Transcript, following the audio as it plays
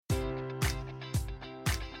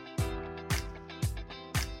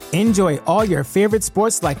Enjoy all your favorite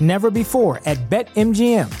sports like never before at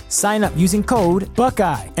BetMGM. Sign up using code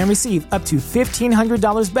Buckeye and receive up to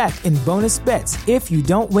 $1,500 back in bonus bets if you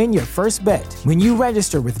don't win your first bet. When you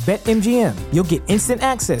register with BetMGM, you'll get instant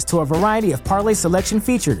access to a variety of parlay selection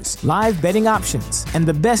features, live betting options, and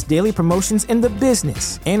the best daily promotions in the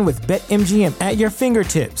business. And with BetMGM at your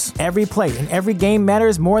fingertips, every play and every game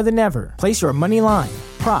matters more than ever. Place your money line,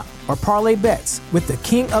 prop, or parlay bets with the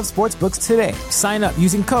king of sportsbooks today. Sign up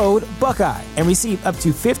using code Buckeye and receive up to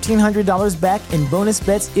 $1,500 back in bonus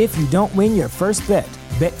bets if you don't win your first bet.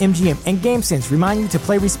 BetMGM and GameSense remind you to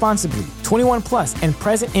play responsibly. 21 plus and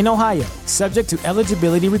present in Ohio, subject to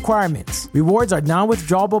eligibility requirements. Rewards are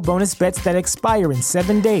non-withdrawable bonus bets that expire in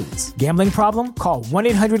 7 days. Gambling problem? Call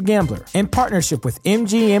 1-800-GAMBLER. In partnership with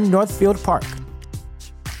MGM Northfield Park.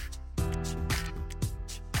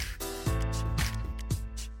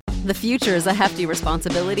 The future is a hefty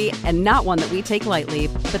responsibility and not one that we take lightly.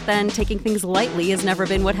 But then taking things lightly has never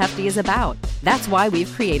been what Hefty is about. That's why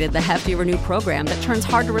we've created the Hefty Renew program that turns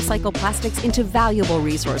hard-to-recycle plastics into valuable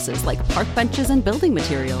resources like park benches and building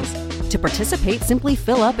materials. To participate, simply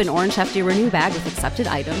fill up an orange Hefty Renew bag with accepted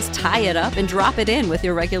items, tie it up, and drop it in with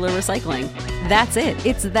your regular recycling. That's it.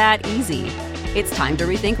 It's that easy. It's time to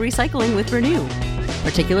rethink recycling with Renew.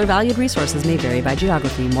 Particular valued resources may vary by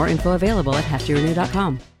geography. More info available at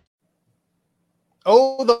heftyrenew.com.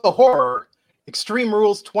 Oh, the horror. Extreme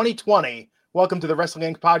Rules 2020. Welcome to the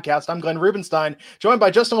Wrestling Inc. podcast. I'm Glenn Rubenstein, joined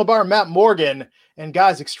by Justin LaBar and Matt Morgan. And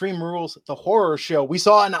guys, Extreme Rules, the horror show. We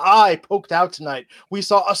saw an eye poked out tonight. We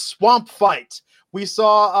saw a swamp fight. We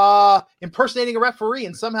saw impersonating a referee,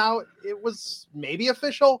 and somehow it was maybe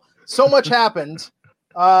official. So much happened.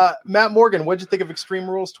 Matt Morgan, what did you think of Extreme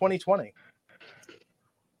Rules 2020?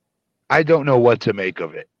 I don't know what to make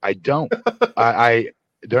of it. I don't. I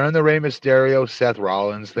during the Rey Mysterio Seth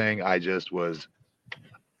Rollins thing, I just was.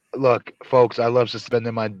 Look, folks, I love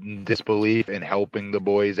suspending my disbelief and helping the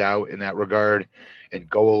boys out in that regard and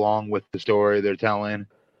go along with the story they're telling.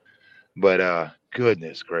 But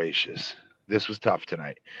goodness gracious, this was tough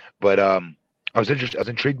tonight. But I was interested. I was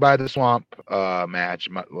intrigued by the swamp match,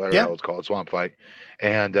 whatever it's called, swamp fight,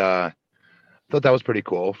 and thought that was pretty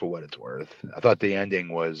cool for what it's worth. I thought the ending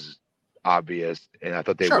was obvious, and I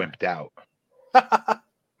thought they wimped out.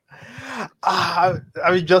 I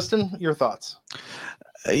mean, Justin, your thoughts?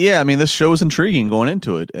 Yeah, I mean, this show was intriguing going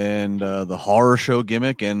into it, and the horror show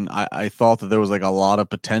gimmick, and I thought that there was like a lot of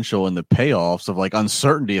potential in the payoffs of like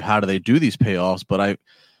uncertainty of how do they do these payoffs. But I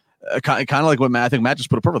kind of like what I think Matt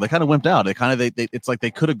just put it perfect. They kind of wimped out. It's like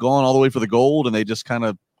they could have gone all the way for the gold, and they just kind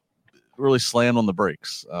of really slammed on the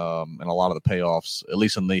brakes in a lot of the payoffs, at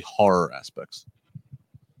least in the horror aspects.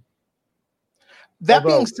 That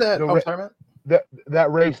being said, sorry, Matt.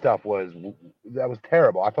 That Rey stuff was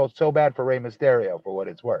terrible. I felt so bad for Rey Mysterio for what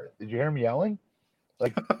it's worth. Did you hear him yelling?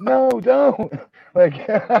 Like, no, don't. Like,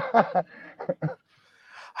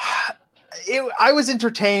 I was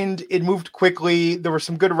entertained. It moved quickly. There was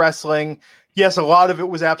some good wrestling. Yes, a lot of it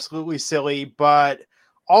was absolutely silly, but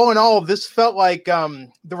all in all, this felt like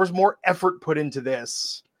there was more effort put into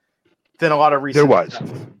this than a lot of recent.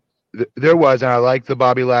 There was, and I liked the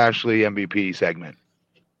Bobby Lashley MVP segment.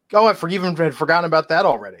 Oh, I had forgotten about that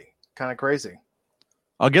already. Kind of crazy.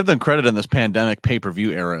 I'll give them credit in this pandemic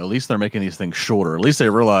pay-per-view era. At least they're making these things shorter. At least they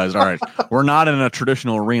realized, all right, we're not in a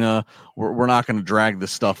traditional arena. We're not going to drag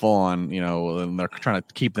this stuff on, and they're trying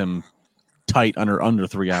to keep them tight under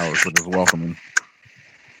 3 hours, which is welcoming.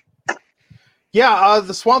 Yeah,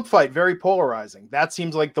 the swamp fight, very polarizing. That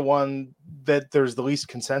seems like the one that there's the least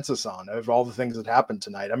consensus on of all the things that happened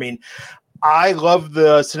tonight. I mean, I love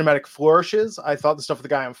the cinematic flourishes. I thought the stuff with the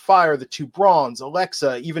guy on fire, the two Brawns,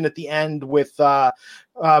 Alexa, even at the end with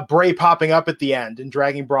Bray popping up at the end and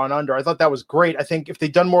dragging Braun under. I thought that was great. I think if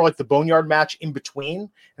they'd done more like the Boneyard match in between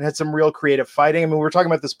and had some real creative fighting. I mean, we were talking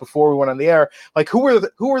about this before we went on the air. Like, who were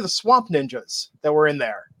the swamp ninjas that were in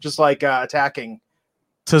there, just like attacking?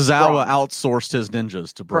 Tozawa outsourced his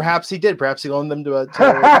ninjas to Bray. Perhaps he did. Perhaps he loaned them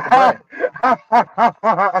to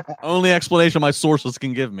Only explanation my sources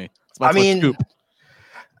can give me. I mean,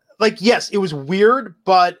 like, yes, it was weird,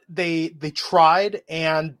 but they tried,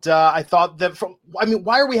 and I thought that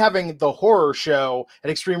why are we having the horror show at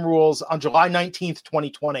Extreme Rules on July 19th,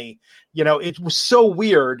 2020? It was so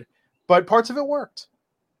weird, but parts of it worked.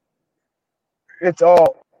 It's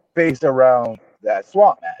all based around that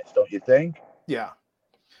swamp match, don't you think? Yeah.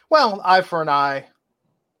 Well, eye for an eye.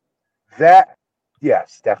 That,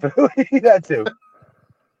 yes, definitely. That too.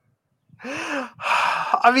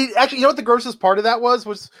 I mean, actually, you know what the grossest part of that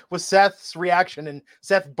was Seth's reaction and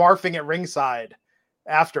Seth barfing at ringside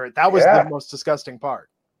after it. That was the most disgusting part.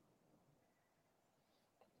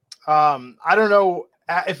 I don't know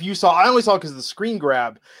if you saw. I only saw because of the screen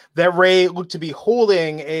grab that Ray looked to be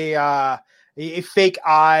holding a fake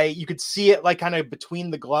eye. You could see it like kind of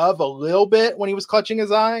between the glove a little bit when he was clutching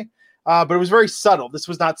his eye, but it was very subtle. This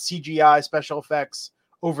was not CGI special effects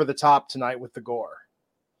over the top tonight with the gore.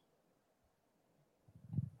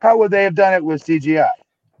 How would they have done it with CGI?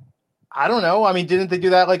 I don't know. I mean, didn't they do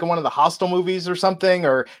that like in one of the Hostel movies or something,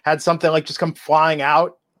 or had something like just come flying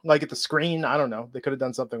out like at the screen? I don't know. They could have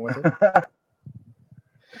done something with it.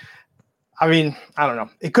 I mean, I don't know.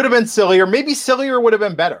 It could have been sillier. Maybe sillier would have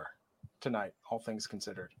been better tonight, all things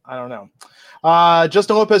considered. I don't know.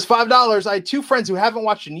 Justin Lopez, $5. I had two friends who haven't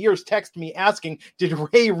watched in years text me asking, did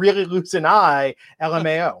Ray really lose an eye?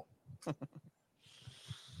 LMAO.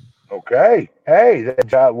 Okay. Hey, that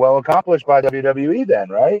job well accomplished by WWE then,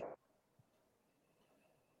 right?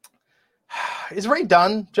 Is Ray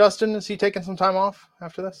done, Justin? Is he taking some time off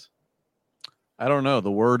after this? I don't know. The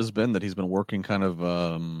word has been that he's been working kind of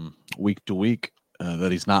week to week.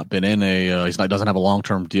 That he's not been in doesn't have a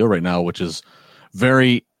long-term deal right now, which is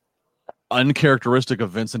very uncharacteristic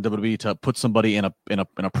of Vince and WWE to put somebody in a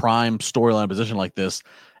prime storyline position like this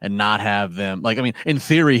and not have them. Like, I mean, in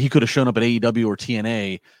theory, he could have shown up at AEW or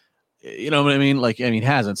TNA. You know what I mean? Like, I mean, he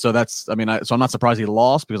hasn't. So that's, I mean, so I'm not surprised he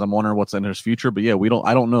lost because I'm wondering what's in his future. But yeah,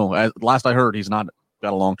 I don't know. Last I heard, he's not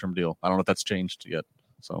got a long-term deal. I don't know if that's changed yet.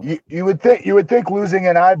 So you would think losing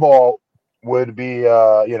an eyeball would be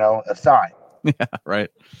a sign. Yeah, right.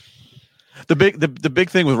 The big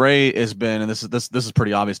thing with Ray has been, and this is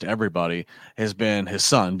pretty obvious to everybody, has been his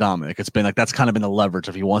son Dominic. It's been like that's kind of been the leverage.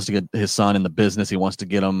 If he wants to get his son in the business, he wants to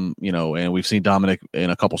get him, and we've seen Dominic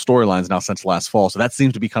in a couple storylines now since last fall. So that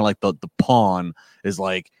seems to be kind of like the pawn is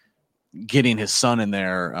like getting his son in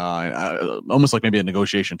there, almost like maybe a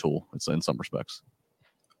negotiation tool. It's in some respects.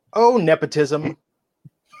 Oh, nepotism.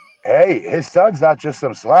 Hey, his son's not just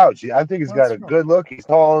some slouch. I think he's got a good look. He's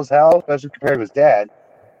tall as hell, especially compared to his dad.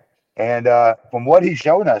 And from what he's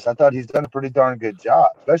shown us, I thought he's done a pretty darn good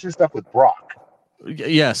job, especially stuff with Brock.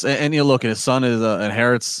 Yes, and you look, his son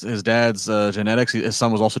inherits his dad's genetics. His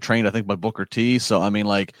son was also trained, I think, by Booker T. So I mean,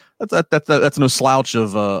 like that's no slouch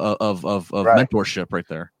of Right. mentorship right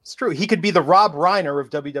there. It's true. He could be the Rob Reiner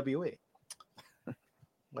of WWE.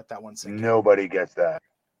 Let that one sink in. Nobody gets that.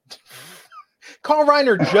 Carl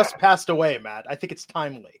Reiner just passed away, Matt. I think it's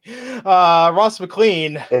timely. Ross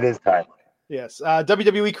McLean. It is time. Yes.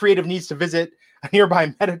 WWE Creative needs to visit a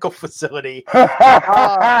nearby medical facility.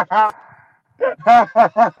 That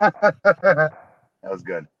was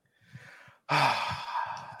good.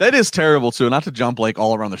 That is terrible too. Not to jump like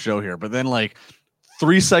all around the show here, but then like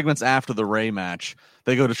 3 segments after the Ray match,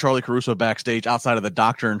 they go to Charlie Caruso backstage outside of the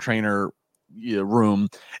doctor and trainer room,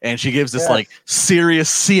 and she gives this like serious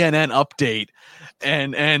CNN update,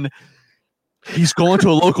 and he's going to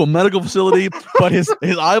a local medical facility, but his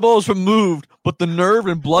eyeball is removed, but the nerve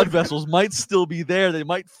and blood vessels might still be there. They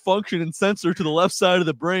might function and sensor to the left side of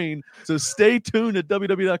the brain. So stay tuned at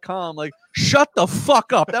www.com. Like, shut the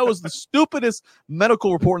fuck up. That was the stupidest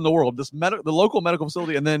medical report in the world. The local medical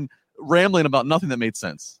facility, and then rambling about nothing that made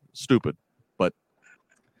sense. Stupid, but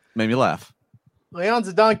made me laugh.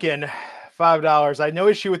 Leonza Duncan, $5. I had no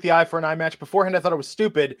issue with the eye for an eye match. Beforehand, I thought it was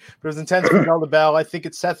stupid, but it was intense for bell to bell. I think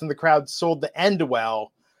it's Seth and the crowd sold the end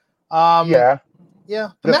well. Yeah.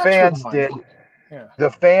 The match fans was did. fine. Yeah. The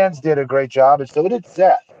fans did a great job, and so did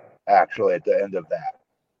Seth, actually, at the end of that.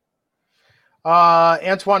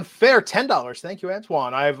 Antoine Fair, $10. Thank you,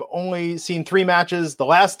 Antoine. I've only seen 3 matches, the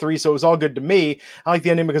last 3, so it was all good to me. I like the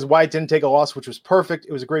ending because Wyatt didn't take a loss, which was perfect.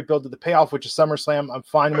 It was a great build to the payoff, which is SummerSlam. I'm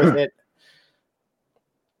fine with it.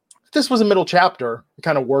 This was a middle chapter. It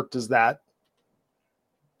kind of worked as that.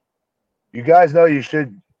 You guys know you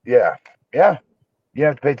should, yeah. You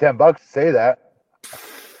have to pay $10 to say that.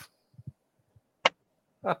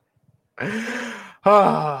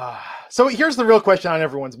 So here's the real question on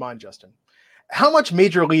everyone's mind, Justin. How much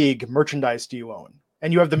Major League merchandise do you own?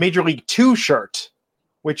 And you have the Major League 2 shirt,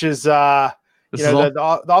 which is the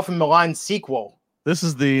often maligned sequel. This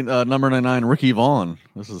is the number 99 Ricky Vaughn.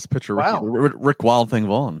 This is picture Wow. Rick Wild Thing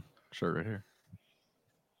Vaughn shirt right here.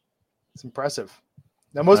 It's impressive.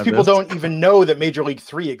 Now, most people don't even know that Major League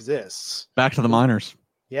 3 exists. Back to the minors.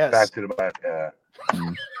 Yes. Back to the back.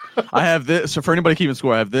 I have this. So for anybody keeping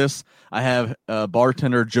score, I have this. I have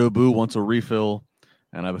bartender Joe Boo wants a refill,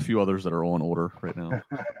 and I have a few others that are on order right now.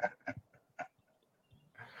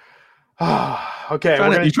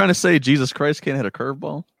 Okay. You trying to say Jesus Christ can't hit a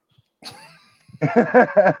curveball?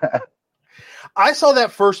 I saw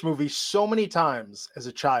that first movie so many times as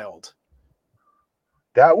a child.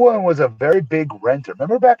 That one was a very big renter.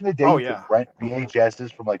 Remember back in the day, Oh, you yeah. could rent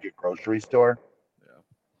VHSs from like a grocery store?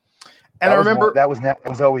 And I remember that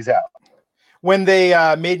was always out. When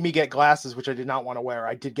they made me get glasses, which I did not want to wear.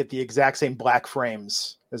 I did get the exact same black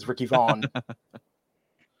frames as Ricky Vaughn.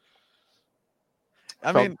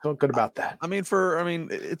 Felt good about that.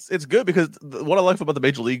 It's good because what I like about the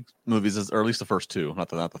Major League movies is, or at least the first two, not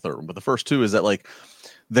the third one, but the first two is that like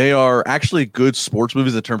they are actually good sports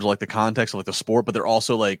movies in terms of like the context of like the sport, but they're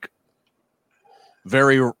also like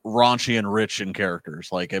very raunchy and rich in characters.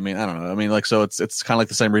 Like, I don't know. So it's kind of like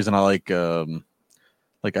the same reason I like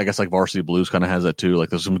I guess like Varsity Blues kind of has that too. Like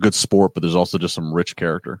there's some good sport, but there's also just some rich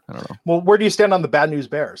character. I don't know. Well, where do you stand on the Bad News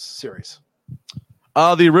Bears series?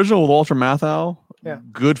 The original with Walter Matthau. Yeah.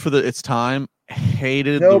 Good for its time.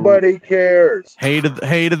 Nobody cares. Hated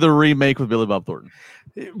the remake with Billy Bob Thornton.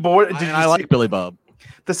 But I like Billy Bob.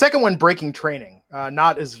 The second one, Breaking Training,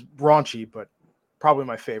 not as raunchy, but probably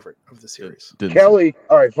my favorite of the series. Kelly.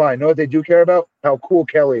 All right, fine. Know what they do care about? How cool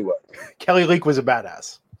Kelly was. Kelly Leak was a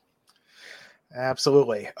badass.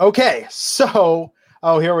 Absolutely. Okay, so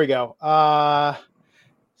here we go. Antoine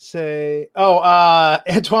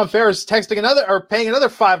Ferris texting paying another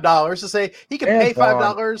 $5 to say he can pay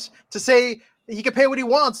 $5 to say he can pay what he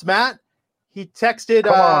wants. Matt, he texted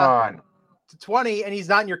to 20 and he's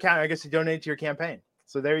not in your account. I guess he donated to your campaign.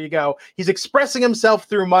 So there you go. He's expressing himself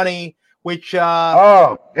through money, which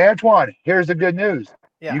Antoine, here's the good news.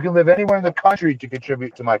 Yeah. You can live anywhere in the country to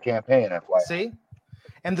contribute to my campaign. FYI. See?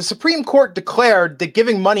 And the Supreme Court declared that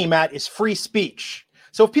giving money, Matt, is free speech.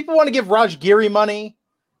 So if people want to give Raj Giri money,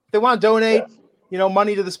 they want to donate,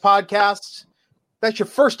 money to this podcast, that's your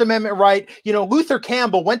First Amendment right. Luther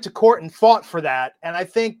Campbell went to court and fought for that. And I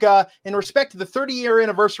think in respect to the 30-year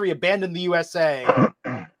anniversary of Abandon the USA,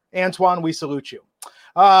 Antoine, we salute you.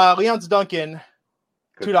 Leon's Duncan,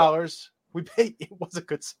 $2. We pay. It was a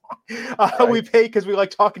good song. We pay because we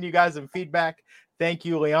like talking to you guys and feedback. Thank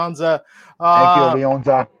you, Leonza. Thank you,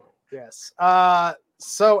 Leonza. Yes.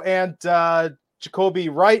 Jacoby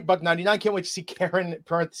Wright, $1.99. Can't wait to see Karen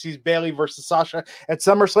Bailey versus Sasha at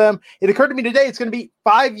SummerSlam. It occurred to me today it's going to be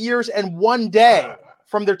 5 years and 1 day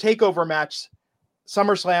from their takeover match,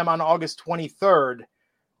 SummerSlam on August 23rd.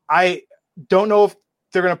 I don't know if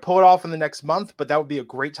they're going to pull it off in the next month, but that would be a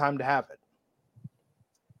great time to have it.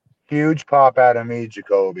 Huge pop out of me,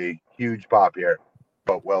 Jacoby. Huge pop here,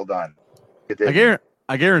 but well done.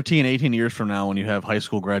 I guarantee in 18 years from now, when you have high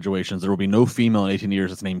school graduations, there will be no female in 18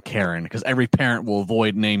 years that's named Karen, because every parent will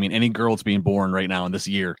avoid naming any girl that's being born right now in this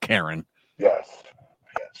year Karen. Yes.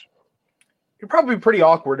 It'd probably be pretty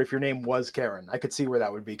awkward if your name was Karen. I could see where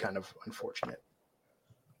that would be kind of unfortunate.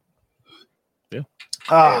 Yeah.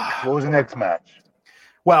 What was the next match?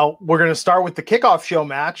 Well, we're going to start with the kickoff show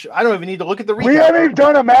match. I don't even need to look at the recap. We haven't even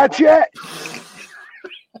done a match yet?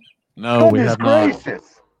 No, we have not.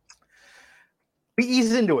 We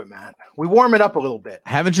ease into it, Matt. We warm it up a little bit.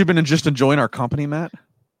 Haven't you been just enjoying our company, Matt?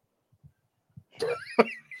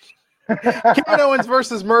 Kevin Owens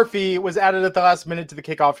versus Murphy was added at the last minute to the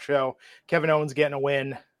kickoff show. Kevin Owens getting a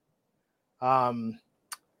win.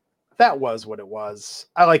 That was what it was.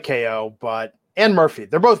 I like KO, and Murphy.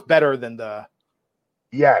 They're both better than the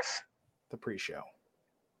pre-show.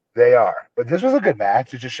 They are. But this was a good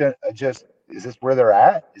match. It just is this where they're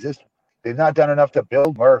at? They've not done enough to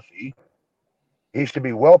build Murphy. He should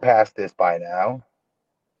be well past this by now.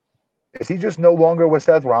 Is he just no longer with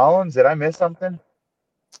Seth Rollins? Did I miss something?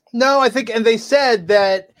 No, I think, and they said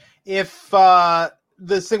that if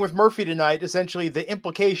this thing with Murphy tonight, essentially the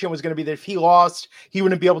implication was going to be that if he lost, he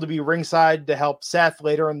wouldn't be able to be ringside to help Seth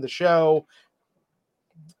later in the show.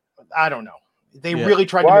 I don't know. They really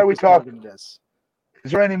tried Why to make are we this talking this.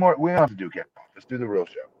 Is there any more? We don't have to do kickoff. Let's do the real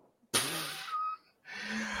show.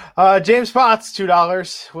 James Potts,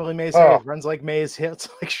 $2. Willie Mays runs like Mays, hits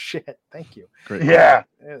like shit. Thank you. Great. Yeah.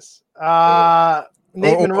 Yes.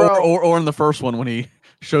 Nate Monroe. Or in the first one when he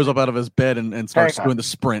shows up out of his bed and starts doing the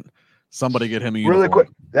sprint. Somebody get him a uniform. Really quick.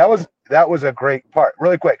 That was a great part.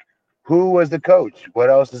 Really quick. Who was the coach? What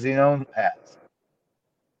else is he known as?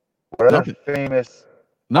 What other famous?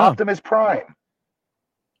 No. Optimus Prime.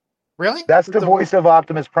 Really? That's the voice of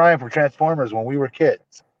Optimus Prime for Transformers when we were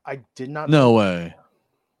kids. I did not. No way.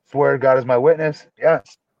 Swear to God is my witness.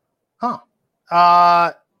 Yes. Huh.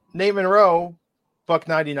 Nate Monroe,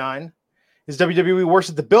 $1.99. Is WWE worse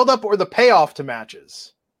at the build-up or the payoff to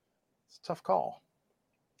matches? It's a tough call.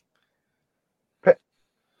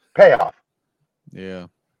 Payoff. Yeah,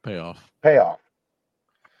 payoff.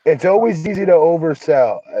 It's always easy to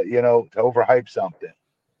oversell, to overhype something.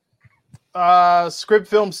 Skip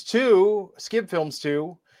Films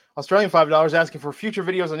 2 Australian $5 asking for future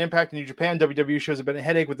videos on Impact and New Japan. WWE shows have been a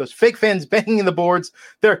headache with those fake fans banging in the boards.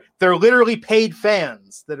 They're literally paid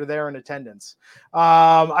fans that are there in attendance.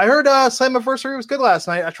 I heard Slammiversary was good last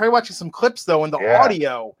night. I tried watching some clips though, and the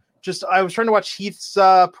audio. I was trying to watch Heath's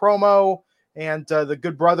promo and the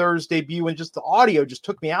Good Brothers debut, and just the audio just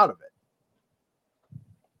took me out of it.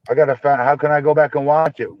 I gotta find. How can I go back and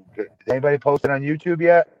watch it? Did anybody post it on YouTube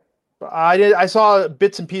yet? I did. I saw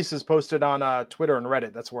bits and pieces posted on Twitter and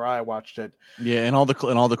Reddit. That's where I watched it. Yeah, and all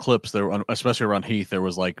the clips there, especially around Heath, there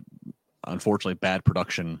was like, unfortunately, bad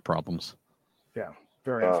production problems. Yeah,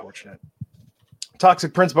 very unfortunate.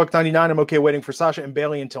 Toxic Prince $1.99. I'm okay waiting for Sasha and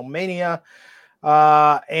Bailey until Mania.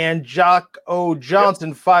 And Jock O.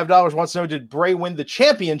 Johnson $5 wants to know: did Bray win the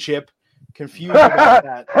championship? Confused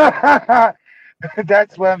about that.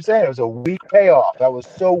 That's what I'm saying. It was a weak payoff. That was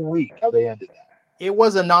so weak how they ended that. It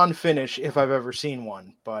was a non-finish if I've ever seen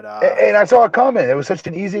one, but and I saw it coming. It was such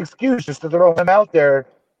an easy excuse just to throw him out there,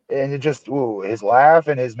 and it just his laugh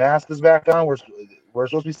and his mask is back on. We're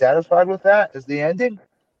supposed to be satisfied with that as the ending.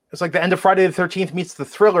 It's like the end of Friday the 13th meets the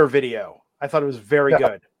Thriller video. I thought it was very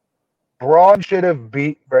good. Braun should have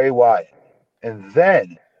beat Bray Wyatt, and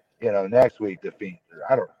then next week the Fiend.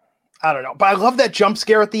 I don't know, but I love that jump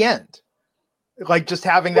scare at the end, like just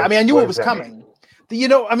having that. I mean, I knew it was coming.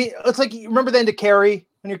 It's like, you remember the end of Carrie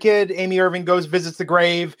when your kid, Amy Irving, goes, visits the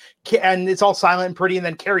grave, and it's all silent and pretty, and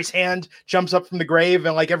then Carrie's hand jumps up from the grave,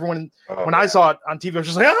 and like everyone, I saw it on TV, I was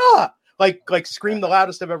just like, like scream the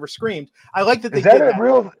loudest I've ever screamed. I like that they did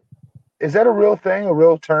that. Is that a real thing, a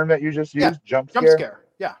real term that you just used? Yeah, jump scare,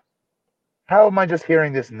 yeah. How am I just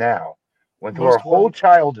hearing this now? When through our whole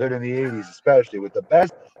childhood in the 80s, especially with the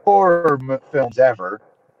best horror films ever,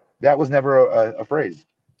 that was never a phrase.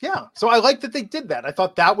 Yeah, so I like that they did that. I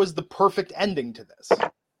thought that was the perfect ending to this.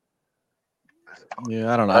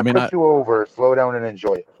 Yeah, I don't know. I put you over. Slow down and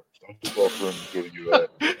enjoy it. Don't keep off room giving you a.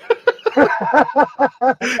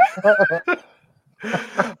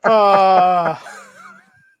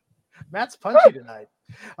 Matt's punchy tonight.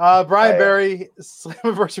 Brian Barry,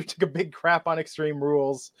 Slammiversary took a big crap on Extreme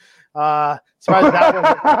Rules. Surprised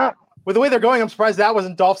that with the way they're going, I'm surprised that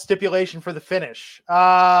wasn't Dolph's stipulation for the finish.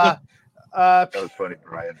 That was funny,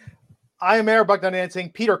 Brian. I am Air Buck99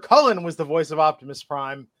 saying Peter Cullen was the voice of Optimus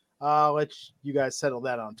Prime. Let you guys settle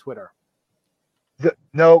that on Twitter.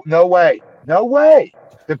 No way.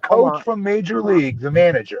 The coach from Major League, the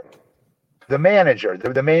manager, the main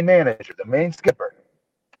manager, the main skipper.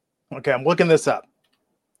 Okay, I'm looking this up.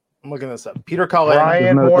 Peter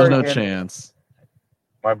Cullen. There's no chance.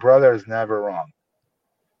 My brother is never wrong.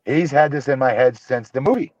 He's had this in my head since the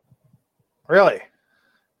movie. Really?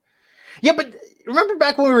 Yeah, but remember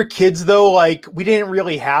back when we were kids, though, like we didn't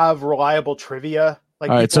really have reliable trivia.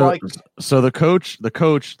 Like, all right, so the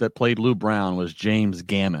coach that played Lou Brown was James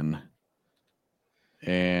Gammon.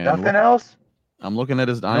 And nothing else. I'm looking at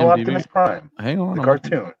his IMDb. No Optimus Prime. Hang on, the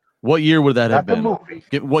cartoon. What year would that have been? Not the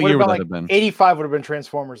movie. What year would that have been? 85 would have been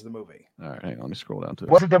Transformers the movie. All right, hang on. Let me scroll down to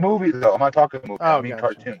it. Wasn't the movie though? I'm not talking movie. I mean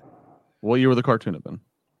cartoon. What year would the cartoon have been?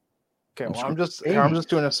 Okay, I'm just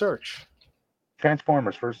doing a search.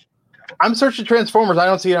 Transformers first. I'm searching Transformers. I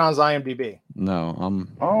don't see it on his IMDb. No,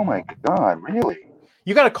 I'm. Oh my god! Really?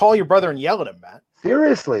 You got to call your brother and yell at him, Matt.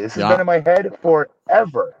 Seriously, this has been in my head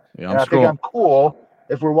forever. Yeah, and I think I'm cool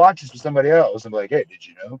if we're watching for somebody else. I'm like, hey, did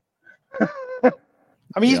you know?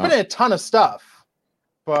 I mean, he's been in a ton of stuff,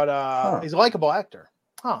 but he's a likable actor.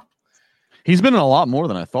 Huh. He's been in a lot more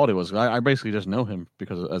than I thought he was. I basically just know him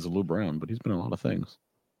because as a Lou Brown, but he's been in a lot of things.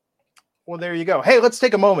 Well, there you go. Hey, let's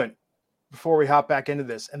take a moment before we hop back into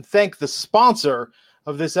this and thank the sponsor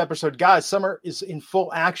of this episode. Guys, summer is in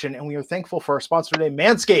full action, and we are thankful for our sponsor today,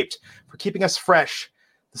 Manscaped, for keeping us fresh.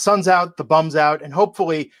 The sun's out, the bum's out, and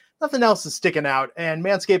hopefully nothing else is sticking out. And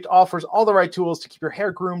Manscaped offers all the right tools to keep your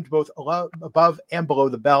hair groomed both above and below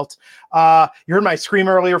the belt. You heard my scream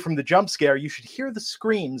earlier from the jump scare. You should hear the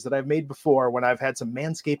screams that I've made before when I've had some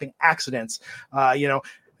manscaping accidents.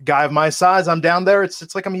 Guy of my size, I'm down there.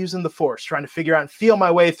 It's like I'm using the force, trying to figure out and feel my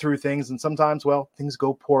way through things. And sometimes, things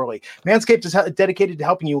go poorly. Manscaped is dedicated to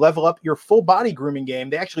helping you level up your full body grooming game.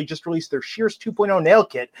 They actually just released their Shears 2.0 nail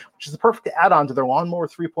kit, which is the perfect add-on to their Lawnmower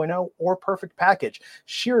 3.0 or Perfect package.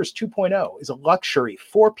 Shears 2.0 is a luxury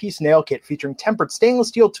 4-piece nail kit featuring tempered stainless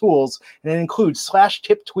steel tools, and it includes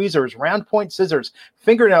slash-tip tweezers, round point scissors,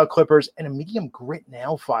 fingernail clippers, and a medium grit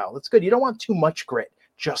nail file. That's good. You don't want too much grit,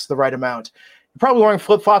 just the right amount. You're probably wearing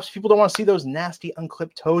flip-flops. People don't want to see those nasty,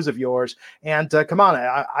 unclipped toes of yours. And come on,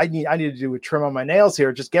 I need to do a trim on my nails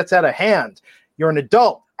here. It just gets out of hand. You're an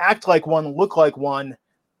adult. Act like one. Look like one.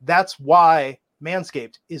 That's why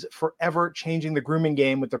Manscaped is forever changing the grooming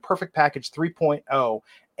game with their Perfect Package 3.0.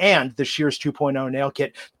 and the Shears 2.0 nail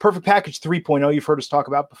kit. Perfect Package 3.0, you've heard us talk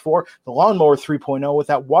about before, the Lawnmower 3.0 with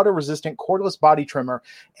that water-resistant cordless body trimmer,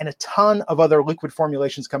 and a ton of other liquid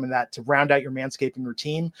formulations come in that to round out your manscaping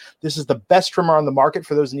routine. This is the best trimmer on the market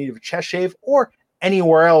for those in need of a chest shave or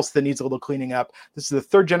anywhere else that needs a little cleaning up. This is the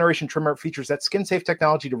third generation trimmer. It features that skin safe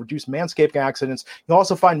technology to reduce manscaping accidents. You'll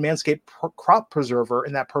also find Manscaped Crop Preserver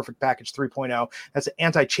in that Perfect Package 3.0. That's an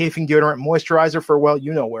anti-chafing deodorant moisturizer for, well,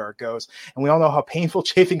 you know where it goes. And we all know how painful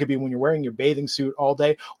chafing can be when you're wearing your bathing suit all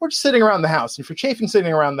day or just sitting around the house. And if you're chafing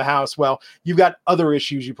sitting around the house, well, you've got other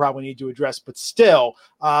issues you probably need to address, but still,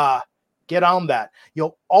 get on that.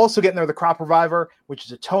 You'll also get in there the Crop Reviver, which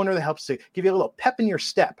is a toner that helps to give you a little pep in your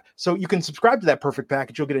step. So you can subscribe to that Perfect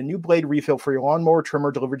Package. You'll get a new blade refill for your lawnmower trimmer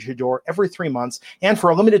delivered to your door every 3 months. And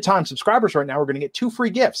for a limited time, subscribers right now are going to get 2 free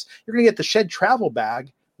gifts. You're going to get the Shed Travel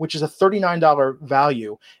Bag, which is a $39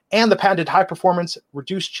 value, and the patented high-performance,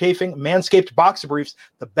 reduced chafing Manscaped Boxer Briefs,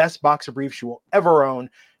 the best boxer briefs you will ever own.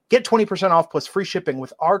 Get 20% off plus free shipping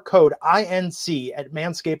with our code INC at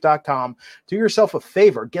manscaped.com. Do yourself a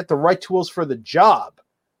favor. Get the right tools for the job.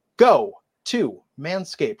 Go to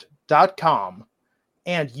manscaped.com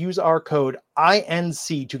and use our code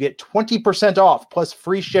INC to get 20% off plus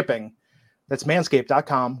free shipping. That's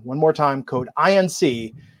manscaped.com. One more time, code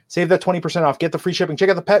INC. Save that 20% off. Get the free shipping. Check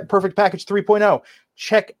out the Perfect Package 3.0.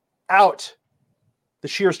 Check out the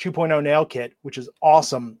Shears 2.0 nail kit, which is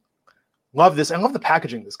awesome. Love this. I love the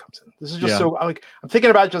packaging this comes in. This is just so like I'm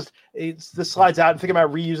thinking about this slides out. I'm thinking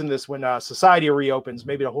about reusing this when society reopens,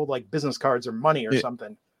 maybe to hold like business cards or money or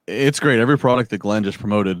something. It's great. Every product that Glenn just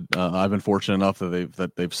promoted, I've been fortunate enough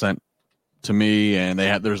that they've sent to me, and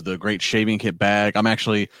there's the great shaving kit bag.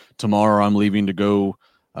 Tomorrow I'm leaving to go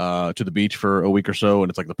to the beach for a week or so, and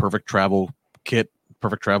it's like the perfect travel kit.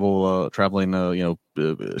 Perfect traveling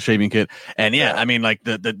shaving kit. And I mean, like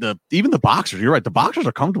the even the boxers, you're right, the boxers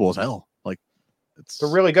are comfortable as hell. Like they're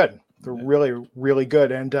really good. They're really, really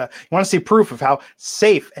good. And you want to see proof of how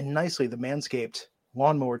safe and nicely the Manscaped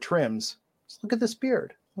lawnmower trims. Just look at this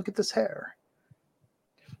beard. Look at this hair.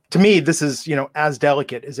 To me, this is, as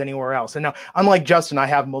delicate as anywhere else. And now, unlike Justin, I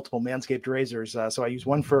have multiple Manscaped razors. So I use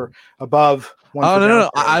one for above, one for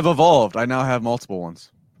no. I've evolved. I now have multiple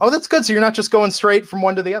ones. Oh, that's good. So you're not just going straight from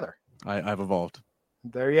one to the other. I've evolved.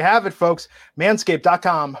 There you have it, folks.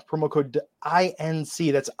 Manscaped.com, promo code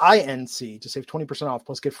INC. That's INC to save 20% off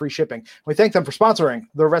plus get free shipping. We thank them for sponsoring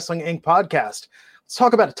the Wrestling Inc. podcast. Let's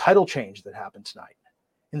talk about a title change that happened tonight.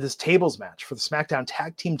 In this tables match for the SmackDown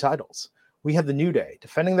Tag Team titles, we have the New Day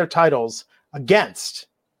defending their titles against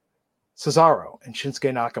Cesaro and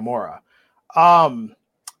Shinsuke Nakamura.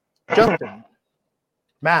 Justin,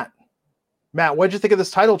 Matt, what did you think of this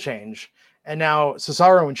title change? And now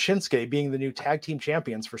Cesaro and Shinsuke being the new tag team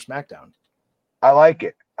champions for SmackDown. I like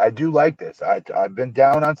it. I do like this. I've been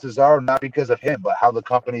down on Cesaro, not because of him, but how the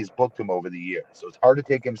company's booked him over the years. So it's hard to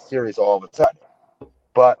take him serious all of a sudden.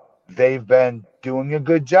 But they've been doing a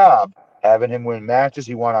good job having him win matches.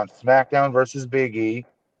 He won on SmackDown versus Big E.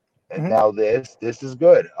 And now this is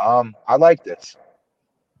good. I like this.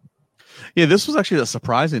 Yeah, this was actually a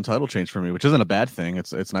surprising title change for me, which isn't a bad thing.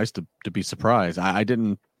 It's nice to be surprised. I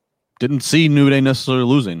didn't see New Day necessarily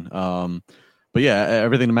losing. But yeah,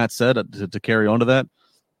 everything Matt said to carry on to that,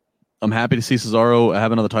 I'm happy to see Cesaro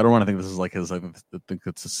have another title run. I think this is like I think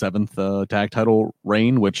it's the 7th tag title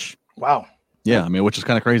reign, which wow. Yeah, I mean, which is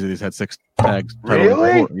kind of crazy. He's had 6 tags.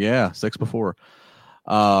 Really? Before. Yeah, 6 before.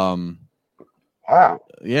 Wow.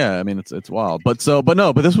 Yeah, I mean it's wild. But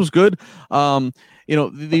this was good.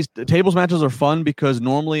 These tables matches are fun because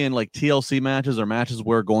normally in like TLC matches or matches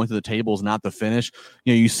where going to the table is not the finish,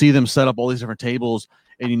 you see them set up all these different tables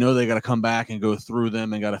and they got to come back and go through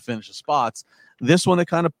them and got to finish the spots. This one, they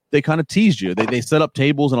kind of teased you. They set up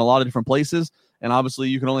tables in a lot of different places, and obviously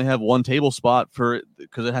you can only have one table spot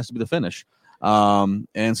because it has to be the finish.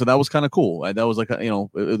 And so that was kind of cool. That was like it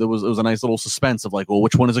was a nice little suspense of like, well,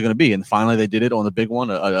 which one is it going to be? And finally they did it on the big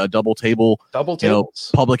one, a double tables,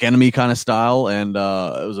 Public Enemy kind of style, and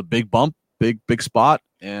it was a big bump, big spot,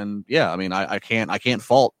 and yeah, I mean, I can't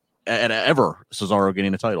fault at ever Cesaro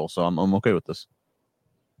getting a title, so I'm okay with this.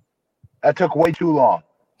 That took way too long.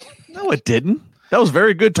 No, it didn't. That was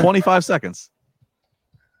very good. 25 seconds.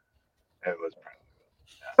 It was.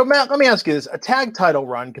 So, Matt, let me ask you this. A tag title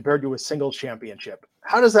run compared to a singles championship,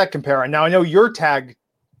 how does that compare? And now I know your tag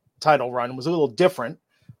title run was a little different,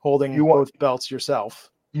 holding both belts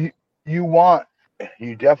yourself. You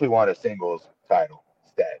definitely want a singles title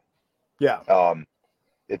instead. Yeah.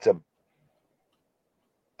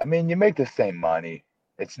 You make the same money.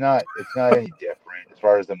 It's not any different as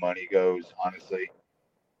far as the money goes, honestly.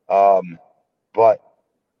 But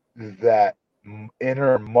that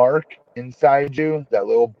inner Mark inside you, that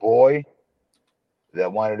little boy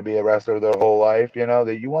that wanted to be a wrestler their whole life,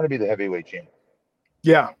 that you want to be the heavyweight champion.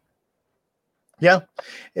 Yeah. Yeah.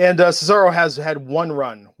 And Cesaro has had one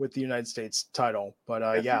run with the United States title, but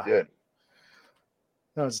Yes, yeah. he did.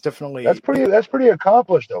 No, it's definitely That's pretty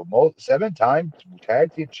accomplished though. 7-time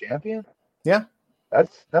tag team champion. Yeah.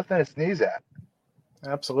 That's nothing to sneeze at.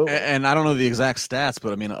 Absolutely. And I don't know the exact stats,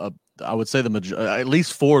 but I mean, I would say at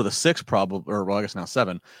least 4 of the 6 probably, or well, I guess now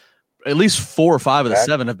 7. At least 4 or 5 of the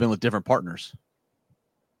 7 have been with different partners.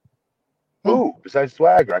 Who besides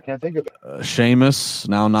Swagger? I can't think of it. Sheamus,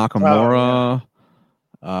 now Nakamura.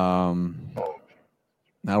 Oh,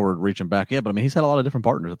 Now we're reaching back. Yeah, but I mean, he's had a lot of different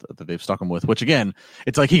partners that they've stuck him with. Which again,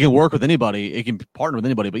 it's like he can work with anybody. He can partner with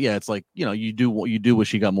anybody. But yeah, it's like you do what you do.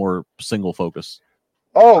 Wish he got more single focus.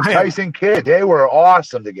 Oh, Tyson Kidd. They were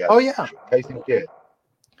awesome together. Oh yeah, Tyson Kidd.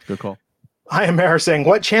 Good call. I am Mayor saying,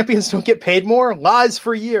 what, champions don't get paid more? Lies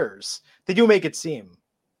for years. They do make it seem.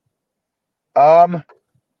 The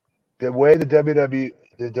way the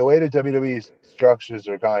WWE structures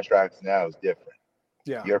their contracts now is different.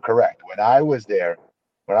 Yeah. You're correct. When I was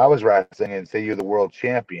wrestling, and say you're the world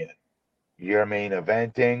champion, you're main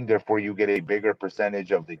eventing, therefore you get a bigger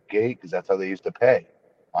percentage of the gate, because that's how they used to pay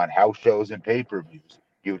on house shows and pay-per-views.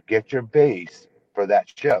 You would get your base for that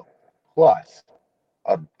show, plus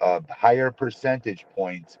a higher percentage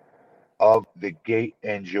points of the gate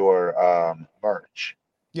and your merch.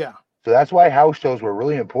 Yeah. So that's why house shows were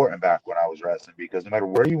really important back when I was wrestling, because no matter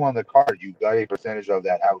where you on the card, you got a percentage of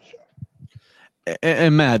that house show.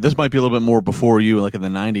 And Matt, this might be a little bit more before you, like in the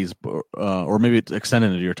 90s, or maybe it's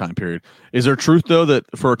extended into your time period. Is there truth, though, that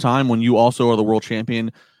for a time when you also are the world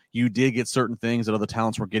champion, you did get certain things that other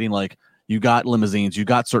talents were getting? Like you got limousines, you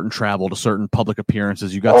got certain travel to certain public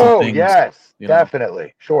appearances, you got some things. Yes,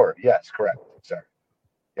 definitely. Sure. Yes, correct. Sorry.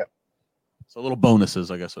 Yep. So little bonuses,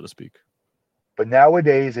 I guess, so to speak. But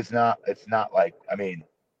nowadays, it's not like, I mean,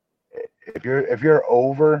 if you're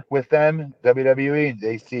over with them, WWE, and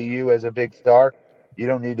they see you as a big star, you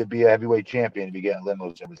don't need to be a heavyweight champion to be getting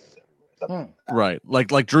limo services. Right.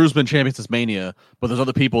 Like Drew's been champion since Mania, but there's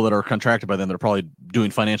other people that are contracted by them that are probably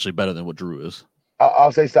doing financially better than what Drew is.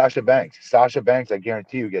 I'll say Sasha Banks. Sasha Banks, I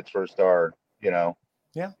guarantee you, gets first star,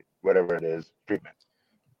 whatever it is, treatment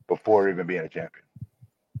before even being a champion.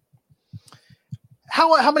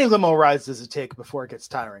 How many limo rides does it take before it gets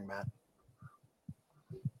tiring, Matt?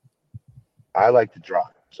 I like to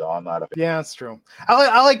drive, so I'm not a fan. Yeah, that's true.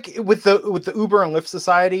 I like with the Uber and Lyft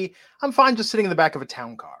Society, I'm fine just sitting in the back of a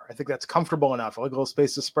town car. I think that's comfortable enough. I like a little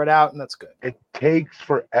space to spread out, and that's good. It takes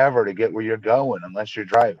forever to get where you're going unless you're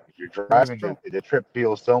driving. If you're driving, the trip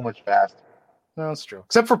feels so much faster. No, that's true.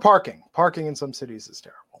 Except for parking. Parking in some cities is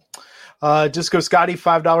terrible. Disco Scotty,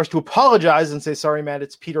 $5 to apologize and say, sorry, Matt,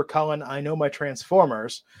 it's Peter Cullen. I know my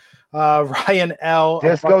Transformers. Ryan L.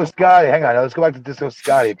 Disco Scotty. Hang on. Let's go back to Disco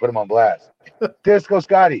Scotty. Put him on blast. Disco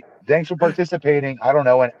Scotty, thanks for participating. I don't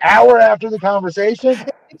know, an hour after the conversation.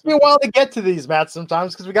 It takes me a while to get to these, Matt,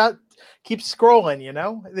 sometimes because we keep scrolling,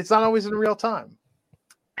 It's not always in real time.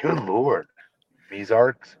 Good Lord. These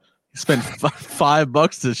arcs. You spend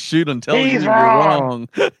 $5 to shoot and tell He's you wrong.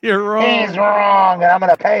 You're wrong. You're wrong. He's wrong, and I'm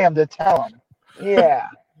going to pay him to tell him. Yeah.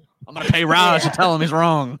 I'm going to pay Roush to tell him he's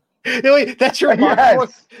wrong. Wait, that's your Mark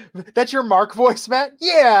voice. That's your Mark voice, Matt?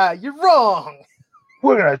 Yeah, you're wrong.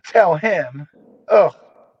 We're going to tell him. Oh.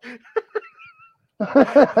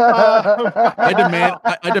 I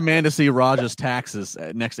demand to see Raj's taxes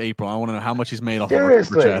next April. I want to know how much he's made off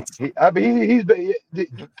Seriously. of chats. He's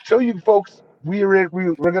so you folks, we're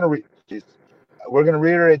gonna reiterate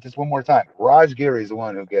this one more time. Raj Giri is the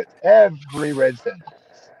one who gets every red sentence.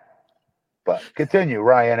 But continue,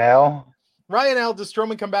 Ryan L. Ryan L. Does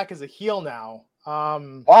Strowman come back as a heel now?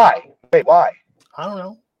 Why? Wait, why? I don't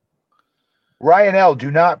know. Ryan L.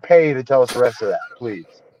 Do not pay to tell us the rest of that, please.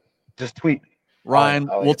 Just tweet me. Ryan,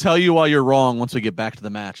 we'll tell you why you're wrong once we get back to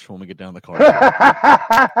the match when we get down the card.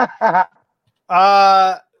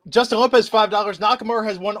 Justin Lopez, $5. Nakamura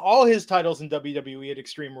has won all his titles in WWE at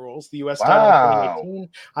Extreme Rules. The U.S. title in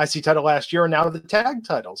 2018, IC title last year, and now the tag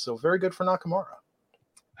title. So very good for Nakamura.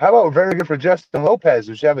 How about very good for Justin Lopez,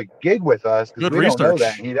 who should have a gig with us? Good we research. Don't know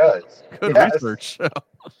that. He does. Good research.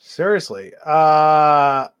 Seriously.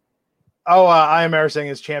 I am saying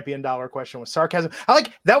his champion dollar question was sarcasm. I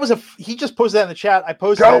like that was he just posted that in the chat. I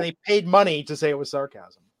posted that and they paid money to say it was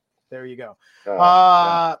sarcasm. There you go.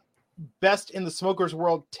 Best in the smokers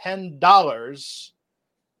world, $10.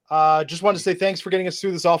 Just wanted to say thanks for getting us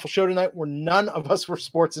through this awful show tonight where none of us were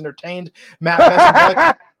sports entertained.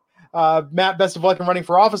 Matt, best of luck in running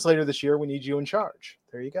for office later this year. We need you in charge.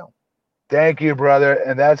 There you go. Thank you, brother.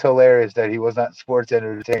 And that's hilarious that he was not sports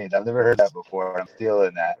entertained. I've never heard that before. I'm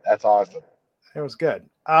stealing that. That's awesome. It was good.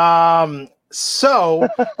 So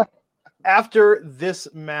after this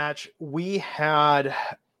match, we had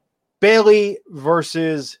Bayley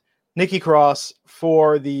versus Nikki Cross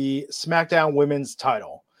for the SmackDown Women's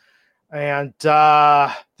title. And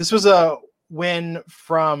this was a win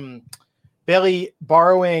from Bayley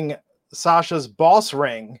borrowing Sasha's boss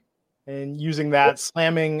ring and using that,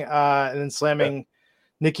 slamming and then slamming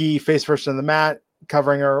Nikki face first on the mat,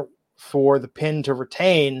 covering her for the pin to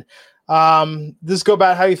retain. This go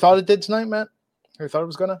about how you thought it did tonight, Matt? How you thought it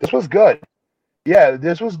was gonna? This was good. Yeah,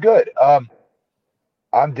 this was good.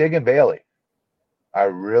 I'm digging Bayley. I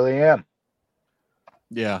really am.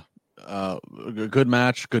 Yeah. Good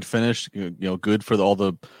match, good finish, good for all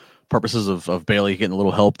the purposes of Bayley getting a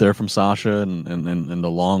little help there from Sasha and the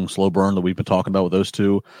long slow burn that we've been talking about with those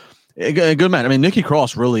two. A good match. I mean, Nikki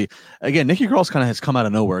Cross kind of has come out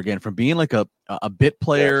of nowhere again from being like a bit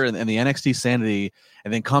player in the NXT Sanity,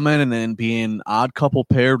 and then come in and then being odd couple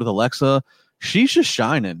paired with Alexa. She's just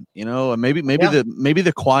shining, and maybe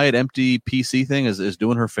the quiet, empty PC thing is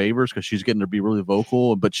doing her favors because she's getting to be really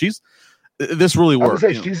vocal, but this really works.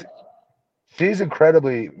 She's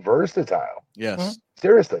incredibly versatile. Yes.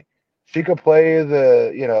 Seriously. She could play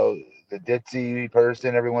the ditzy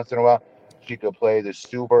person every once in a while. She could play the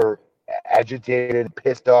super agitated,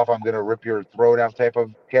 pissed off, I'm going to rip your throat out type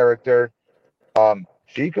of character.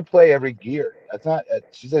 She could play every gear.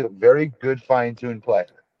 She's a very good fine-tuned player.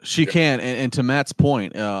 She can. And to Matt's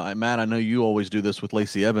point, Matt, I know you always do this with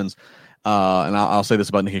Lacey Evans. And I'll say this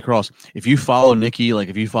about Nikki Cross. If you follow Nikki,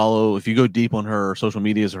 if you go deep on her social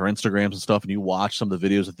medias, her Instagrams and stuff, and you watch some of the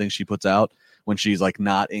videos and things she puts out when she's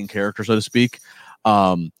not in character, so to speak,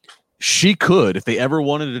 she could, if they ever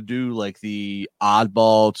wanted to do the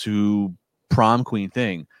oddball to prom queen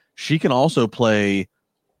thing, she can also play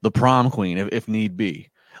the prom queen if need be.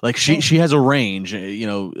 She has a range,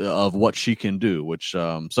 of what she can do, which,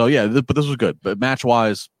 but this was good. But match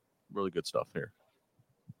wise, really good stuff here.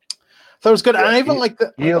 That was good. Yeah, and I even like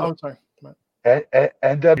the. I'm sorry.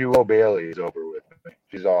 NWO Bayley is over with me.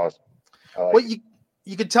 She's awesome.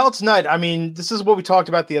 You could tell tonight. I mean, this is what we talked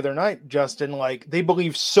about the other night, Justin. They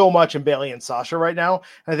believe so much in Bayley and Sasha right now.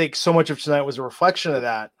 And I think so much of tonight was a reflection of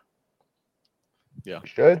that. Yeah,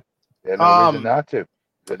 should. Yeah, no reason not to.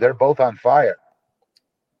 They're both on fire.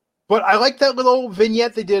 But I like that little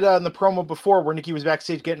vignette they did on the promo before where Nikki was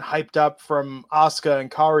backstage getting hyped up from Asuka and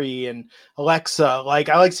Kari and Alexa. I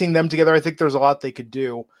like seeing them together. I think there's a lot they could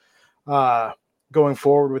do going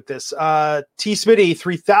forward with this. T. Smitty,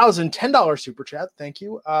 $3,000, $10 super chat. Thank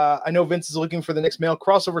you. I know Vince is looking for the next male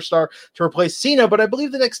crossover star to replace Cena, but I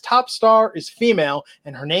believe the next top star is female,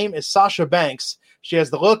 and her name is Sasha Banks. She has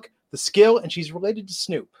the look, the skill, and she's related to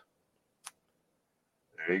Snoop.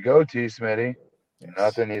 There you go, T. Smitty. Yes.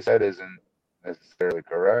 Nothing he said isn't necessarily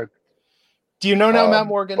correct. Do you know now, Matt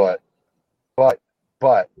Morgan?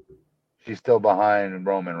 But she's still behind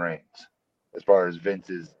Roman Reigns as far as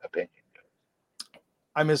Vince's opinion.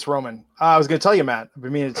 I miss Roman. I was going to tell you, Matt. I've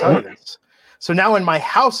been meaning to tell you this. So now in my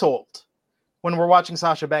household, when we're watching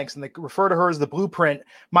Sasha Banks and they refer to her as the Blueprint,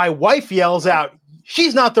 my wife yells out,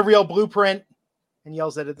 "She's not the real Blueprint," and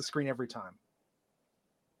yells that at the screen every time.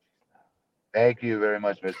 Thank you very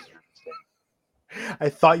much, Mrs. I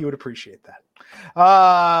thought you would appreciate that.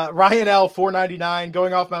 Ryan L. $4.99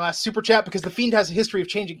 going off my last super chat because The Fiend has a history of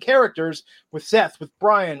changing characters with Seth, with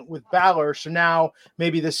Bryan, with Balor. So now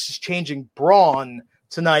maybe this is changing Braun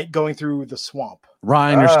tonight going through the swamp.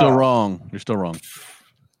 Ryan, you're still wrong. You're still wrong.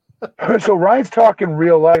 So Ryan's talking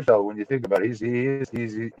real life, though, when you think about it.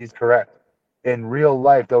 He's correct. In real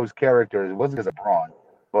life, those characters, it wasn't because of Braun,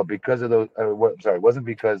 but because of those, it wasn't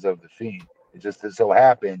because of The Fiend. It just so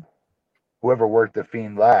happened whoever worked The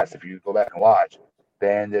Fiend last, if you go back and watch,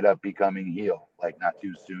 they ended up becoming heel, not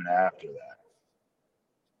too soon after that.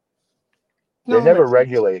 They never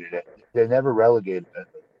regulated it. They never relegated it.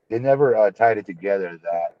 They never tied it together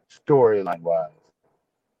that storyline-wise.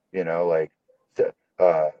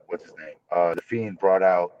 What's his name? The Fiend brought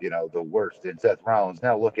out, the worst in Seth Rollins.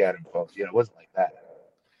 Now look at him, folks. It wasn't like that.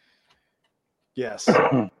 Yes.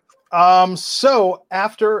 So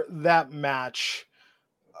after that match,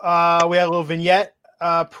 we had a little vignette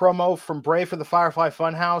promo from Bray for the Firefly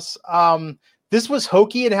Funhouse. This was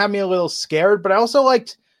hokey and had me a little scared, but I also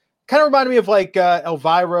kind of reminded me of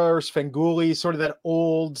Elvira or Svengoolie, sort of that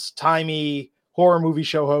old-timey horror movie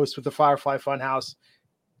show host with the Firefly Funhouse.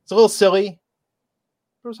 It's a little silly,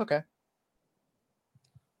 but it was okay.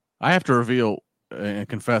 I have to reveal and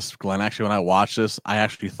confess, Glenn, actually, when I watched this, I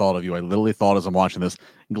actually thought of you. I literally thought as I'm watching this,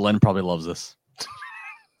 Glenn probably loves this.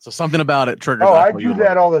 So something about it triggers. Oh, I do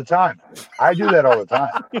that all the time. I do that all the time.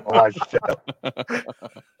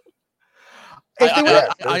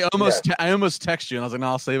 I almost text you, and I was like, "No,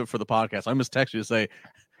 I'll save it for the podcast." I almost text you to say,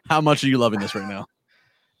 "How much are you loving this right now?"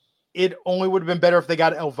 It only would have been better if they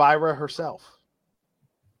got Elvira herself.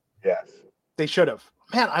 Yes, they should have.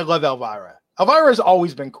 Man, I love Elvira. Elvira has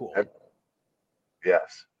always been cool.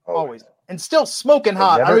 Yes, always, and still smoking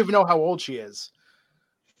hot. I don't even know how old she is.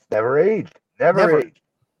 Never aged. Never aged.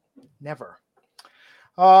 Never.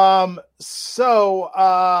 So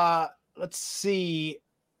let's see.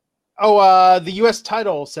 The US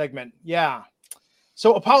title segment. Yeah.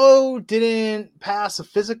 So Apollo didn't pass a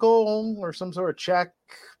physical or some sort of check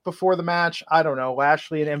before the match. I don't know.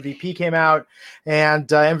 Lashley and MVP came out, and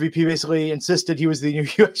MVP basically insisted he was the new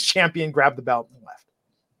US champion, grabbed the belt and left.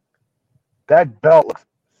 That belt looks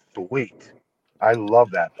sweet. I love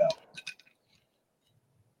that belt.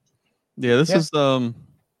 Yeah, this is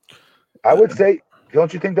I would say,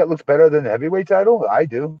 don't you think that looks better than the heavyweight title? I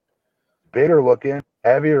do. Bigger looking,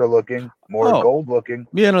 heavier looking, more gold looking.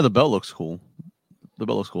 Yeah, no, the belt looks cool.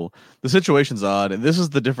 The situation's odd, and this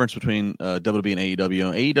is the difference between WWE and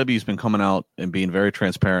AEW. AEW's been coming out and being very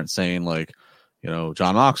transparent, saying like,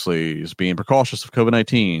 John Moxley is being precautious of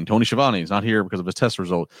COVID-19. Tony Schiavone is not here because of his test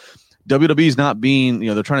result. WWE's not being,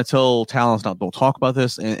 they're trying to tell talents don't talk about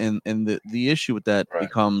this, and the issue with that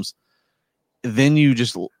becomes, then you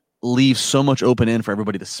just leave so much open end for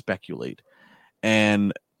everybody to speculate,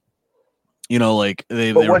 and like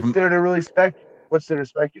what's there to really speculate? What's there to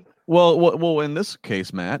speculate? Well, in this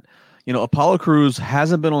case, Matt, Apollo Crews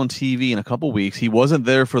hasn't been on TV in a couple weeks. He wasn't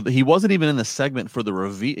there he wasn't even in the segment for the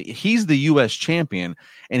reveal. He's the U.S. champion,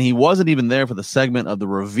 and he wasn't even there for the segment of the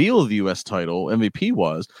reveal of the U.S. title. MVP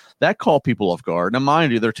was. That caught people off guard. Now,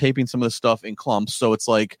 mind you, they're taping some of this stuff in clumps, so it's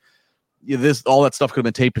like all that stuff could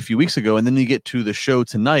have been taped a few weeks ago, and then you get to the show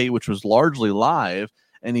tonight, which was largely live,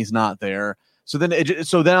 and he's not there. So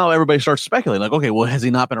now everybody starts speculating, like, okay, well, has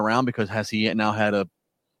he not been around because has he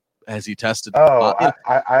tested? Oh,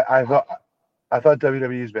 I thought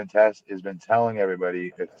WWE's been telling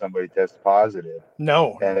everybody if somebody tests positive.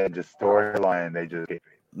 No, and then just storyline they just keep it.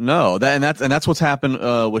 No, that's what's happened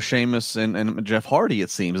with Sheamus and Jeff Hardy.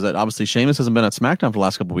 It seems that obviously Sheamus hasn't been at SmackDown for the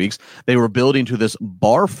last couple of weeks. They were building to this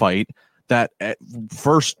bar fight that at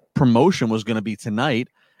first promotion was going to be tonight,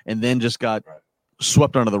 and then just got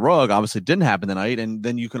swept under the rug. Obviously didn't happen tonight, and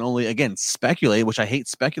then you can only again speculate, which I hate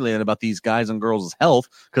speculating about these guys and girls' health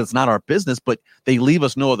because it's not our business, but they leave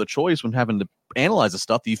us no other choice when having to analyze the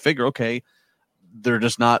stuff that you figure, okay, they're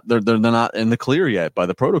just not they're not in the clear yet by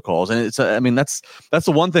the protocols. And it's that's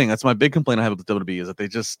the one thing, that's my big complaint I have with the WWE, is that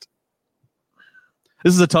this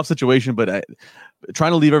is a tough situation, but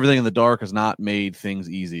trying to leave everything in the dark has not made things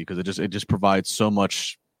easy, because it just provides so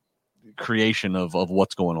much creation of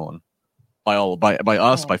what's going on by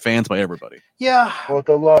us, by fans, by everybody. Yeah. Well,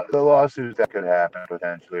 the lawsuits that could happen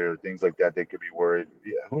potentially, or things like that, they could be worried.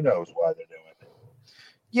 Yeah, who knows why they're doing it.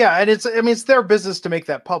 Yeah, and it's their business to make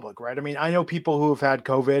that public, right? I mean, I know people who have had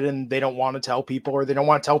COVID and they don't want to tell people, or they don't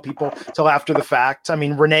want to tell people till after the fact. I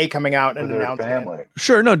mean, Renee coming out and announcing it.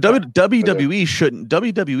 Sure, no, WWE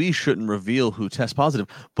shouldn't reveal who tests positive.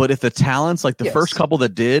 But if the talents, like the first couple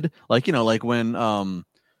that did, like when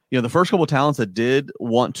the first couple of talents that did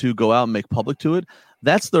want to go out and make public to it,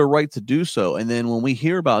 that's their right to do so. And then when we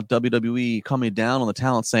hear about WWE coming down on the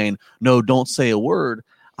talent saying, no, don't say a word,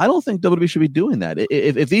 I don't think WWE should be doing that.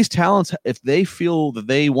 If these talents, if they feel that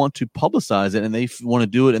they want to publicize it and they want to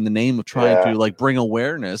do it in the name of trying to like bring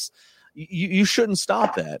awareness, you shouldn't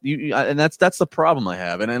stop that. And that's the problem I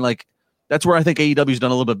have. And like, that's where I think AEW's done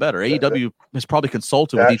a little bit better. AEW has probably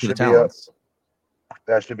consulted with each of the talents.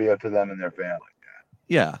 That should be up to them and their family.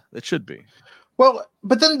 Yeah, it should be. Well,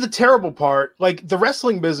 but then the terrible part, like the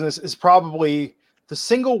wrestling business is probably the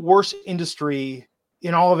single worst industry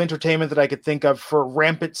in all of entertainment that I could think of for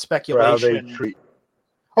rampant speculation. For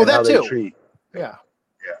how they treat. That too. Yeah.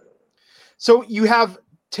 So you have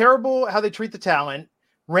terrible how they treat the talent,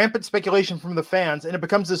 rampant speculation from the fans, and it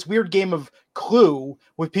becomes this weird game of Clue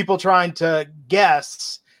with people trying to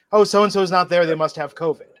guess, oh, so-and-so is not there, they must have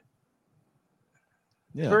COVID.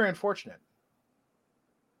 Yeah. Very unfortunate.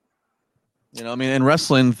 I mean, in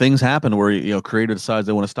wrestling, things happen where, creator decides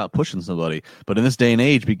they want to stop pushing somebody. But in this day and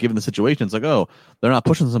age, given the situation, it's like, oh, they're not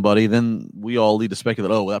pushing somebody. Then we all lead to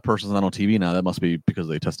speculate, oh, well, that person's not on TV now. That must be because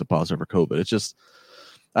they tested positive for COVID. It's just,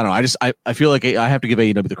 I don't know. I feel like I have to give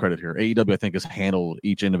AEW the credit here. AEW, I think, has handled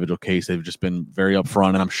each individual case. They've just been very upfront,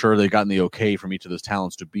 and I'm sure they've gotten the okay from each of those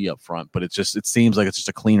talents to be upfront. But it seems like it's just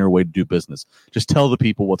a cleaner way to do business. Just tell the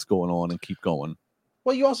people what's going on and keep going.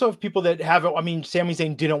 Well, you also have people that have it. I mean, Sami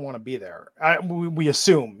Zayn didn't want to be there. We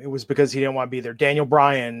assume it was because he didn't want to be there. Daniel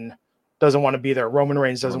Bryan doesn't want to be there. Roman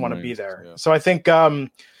Reigns doesn't want to be there. Yeah. So I think,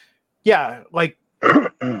 like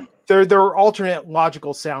there are alternate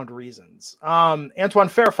logical sound reasons. Antoine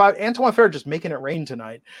Fair just making it rain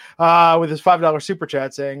tonight with his $5 super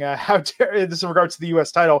chat saying, how dare this in regards to the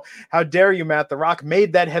U.S. title. How dare you, Matt? The Rock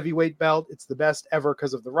made that heavyweight belt. It's the best ever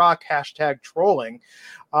because of The Rock. # trolling.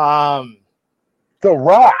 The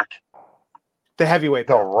Rock. The heavyweight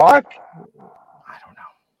The belt. Rock? I don't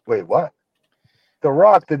know. Wait, what? The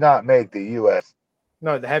Rock did not make the U.S.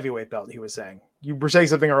 No, the heavyweight belt, he was saying. You were saying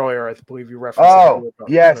something earlier, I believe you referenced. Oh,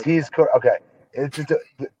 yes, he's okay. It's just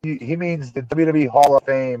he means the WWE Hall of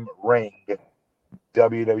Fame ring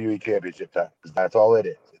WWE Championship time. That's all it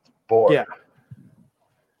is. It's boring. Yeah.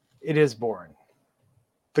 It is boring.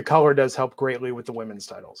 The color does help greatly with the women's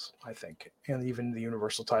titles, I think, and even the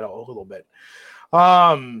Universal title a little bit.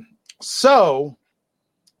 So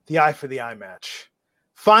the eye for the eye match.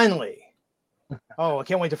 Finally. Oh, I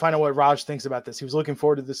can't wait to find out what Raj thinks about this. He was looking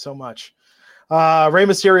forward to this so much. Rey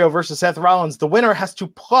Mysterio versus Seth Rollins. The winner has to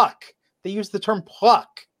pluck. They use the term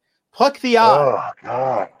pluck. Pluck the eye. Oh,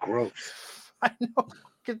 God, gross. I know.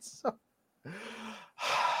 It's so...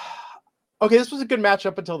 Okay, this was a good match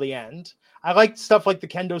up until the end. I liked stuff like the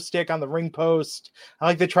kendo stick on the ring post. I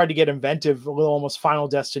like they tried to get inventive, a little almost Final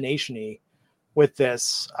Destination-y with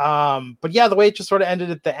this. But yeah, the way it just sort of ended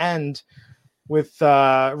at the end with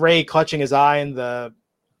Ray clutching his eye and the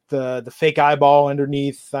fake eyeball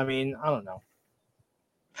underneath. I mean, I don't know.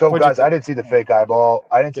 So, guys, I didn't see the fake eyeball.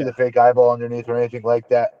 I didn't see the fake eyeball underneath or anything like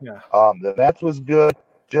that. Yeah. The match was good.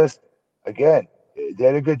 Just, again, they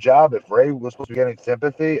did a good job. If Ray was supposed to be getting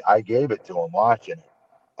sympathy, I gave it to him watching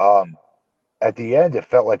it. At the end, it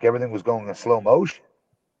felt like everything was going in slow motion.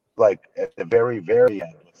 Like, at the very, very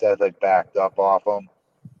end. Seth, like, backed up off him.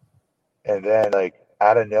 And then, like,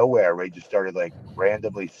 out of nowhere, Ray just started, like,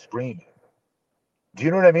 randomly screaming. Do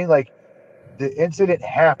you know what I mean? Like, the incident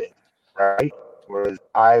happened, right? Whereas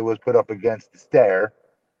I was put up against the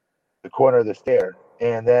corner of the stair.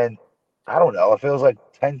 And then, I don't know, it feels like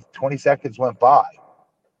 10, 20 seconds went by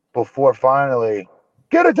before finally,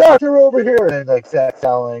 get a doctor over here, and then, like, Seth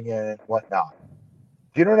selling and whatnot.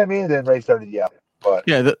 Do you know what I mean? Then Ray started yelling. But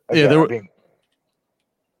I know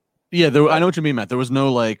what you mean, Matt. There was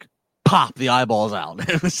no, like, pop, the eyeballs out.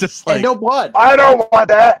 It was just like, and no blood. I don't want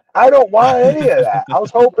that. I don't want any of that. I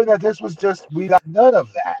was hoping that this was just, we got none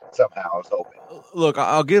of that somehow. I was hoping. Look,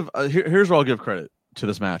 I'll give here's where I'll give credit to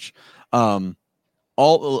this match. All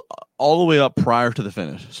the way up prior to the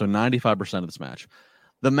finish, so 95% of this match.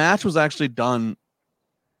 The match was actually done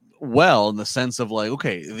well in the sense of, like,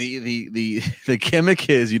 okay, the gimmick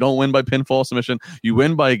is you don't win by pinfall submission, you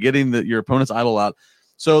win by getting your opponent's eyeball out.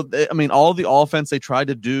 So, I mean, all the offense they tried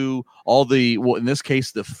to do, in this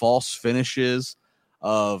case, the false finishes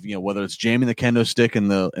of, whether it's jamming the kendo stick and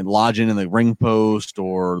lodging in the ring post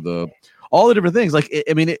or all the different things. Like,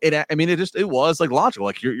 it was like logical.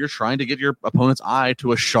 Like, you're trying to get your opponent's eye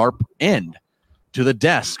to a sharp end, to the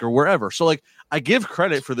desk or wherever. So, like, I give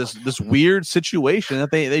credit for this weird situation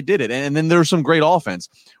that they did it. And then there's some great offense.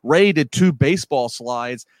 Ray did 2 baseball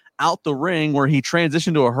slides out the ring where he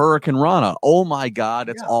transitioned to a Hurricane Rana. Oh my God,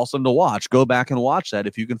 it's awesome to watch. Go back and watch that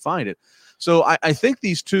if you can find it. So I think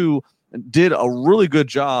these two did a really good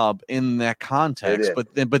job in that context.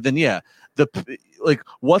 But then yeah,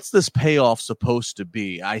 what's this payoff supposed to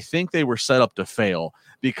be? I think they were set up to fail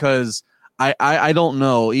because I don't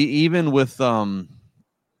know. Even with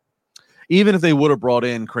even if they would have brought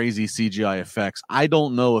in crazy CGI effects, I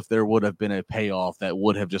don't know if there would have been a payoff that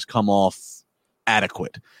would have just come off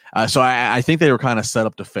adequate. So I think they were kind of set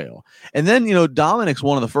up to fail. And then, Dominic's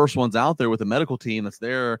one of the first ones out there with the medical team that's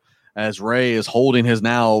there as Ray is holding his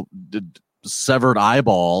now severed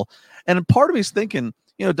eyeball. And part of me's thinking,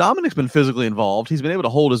 Dominic's been physically involved. He's been able to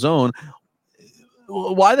hold his own.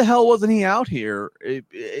 Why the hell wasn't he out here, in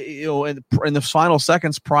the final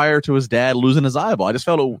seconds prior to his dad losing his eyeball? I just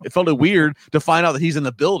felt it weird to find out that he's in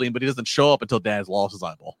the building, but he doesn't show up until dad's lost his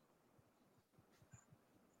eyeball.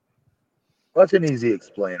 That's an easy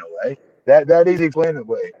explain away. That easy explain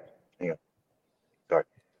away. Sorry.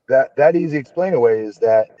 That easy explain away is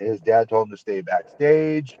that his dad told him to stay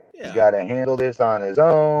backstage. Yeah. He got to handle this on his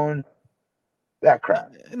own. That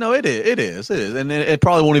crap. No, it is, and it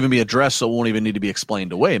probably won't even be addressed, so it won't even need to be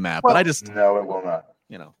explained away, Matt. Well, but no, it will not.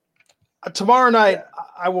 Tomorrow night,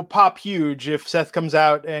 I will pop huge if Seth comes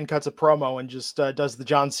out and cuts a promo and just does the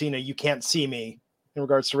John Cena "You Can't See Me" in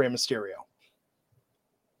regards to Rey Mysterio.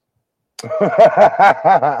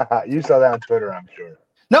 You saw that on Twitter, I'm sure.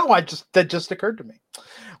 No, that just occurred to me.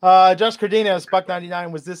 Josh Cardenas,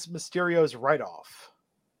 $1.99. Was this Mysterio's write-off?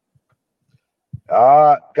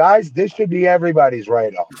 Guys, this should be everybody's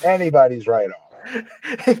write-off. Anybody's write-off.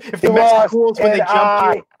 if the Mexicools, when they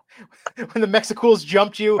jumped you, when the Mexicools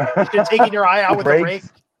jumped you, you should have taken your eye out with a rake.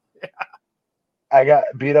 Yeah. I got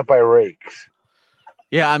beat up by rakes.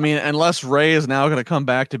 Yeah, I mean, unless Ray is now going to come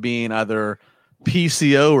back to being either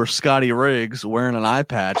PCO or Scotty Riggs wearing an eye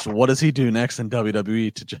patch, what does he do next in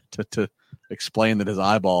WWE to explain that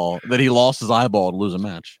he lost his eyeball to lose a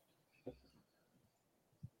match?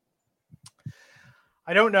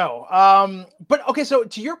 I don't know. But okay, so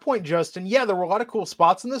to your point, Justin, yeah, there were a lot of cool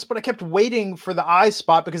spots in this, but I kept waiting for the eye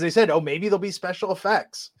spot because they said, oh, maybe there'll be special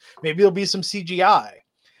effects. Maybe there'll be some CGI.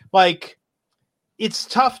 Like, it's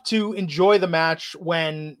tough to enjoy the match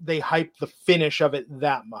when they hype the finish of it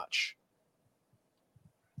that much.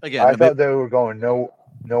 Again, I thought they were going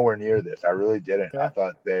nowhere near this. I really didn't. Yeah. I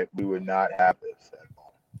thought that we would not have this at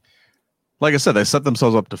all. Like I said, they set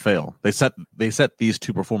themselves up to fail. They set these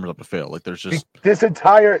two performers up to fail. Like there's just the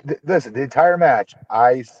entire match.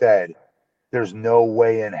 I said there's no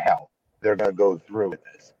way in hell they're going to go through with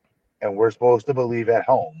this, and we're supposed to believe at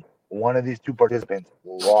home one of these two participants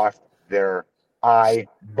lost their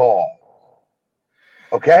eyeball.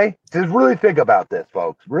 Okay, just really think about this,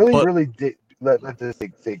 folks. Really let this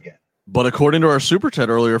sink in. But according to our super chat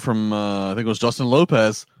earlier from I think it was Justin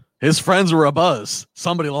Lopez, his friends were abuzz.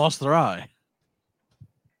 Somebody lost their eye.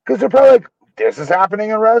 Because they're probably like, this is happening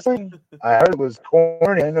in wrestling? I heard it was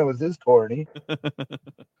corny. I know it was this corny.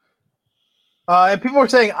 And people were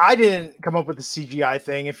saying I didn't come up with the CGI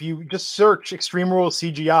thing. If you just search Extreme Rules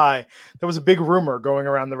CGI, there was a big rumor going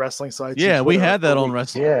around the wrestling sites. Yeah, we had that on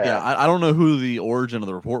Wrestling. Yeah, I don't know who the origin of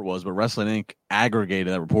the report was, but Wrestling Inc.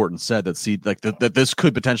 aggregated that report and said that that this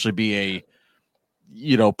could potentially be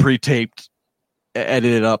a pre-taped,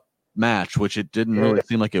 edited up match, which it didn't really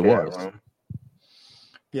seem like it was.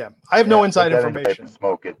 Yeah, I have no inside information.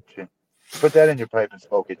 Put that in your pipe and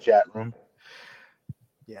smoke it, chat room.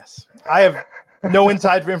 Yes, I have no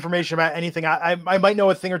inside information about anything. I might know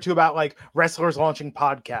a thing or two about like wrestlers launching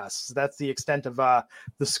podcasts. That's the extent of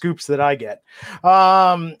the scoops that I get.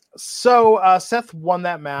 So Seth won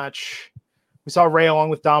that match. We saw Ray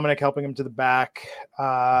along with Dominic helping him to the back,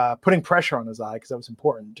 putting pressure on his eye because that was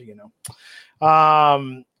important,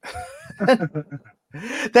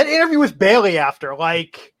 That interview with Bailey after,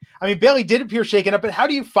 Bailey did appear shaken up, but how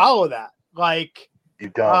do you follow that? You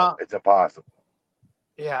don't. It's impossible.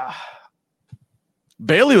 Yeah.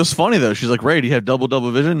 Bailey was funny though. She's like, Ray, do you have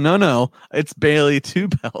double vision? No. It's Bailey 2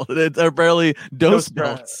 belt. It's Bailey dos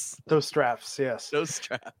belts. Those straps, yes. Those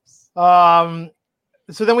straps. So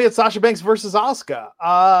then we had Sasha Banks versus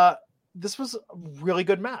Asuka. This was a really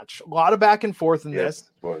good match. A lot of back and forth in this.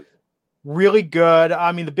 It was. Really good.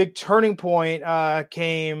 I mean, the big turning point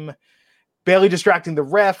came Bailey distracting the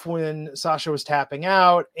ref when Sasha was tapping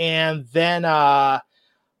out, and then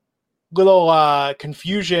little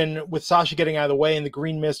confusion with Sasha getting out of the way and the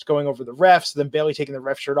green mist going over the ref. So then Bailey taking the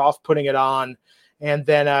ref shirt off, putting it on, and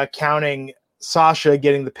then counting Sasha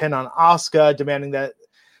getting the pin on Asuka, demanding that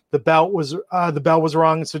the bell was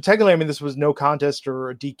wrong. So technically, this was no contest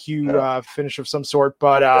or a DQ finish of some sort,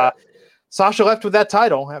 but Sasha left with that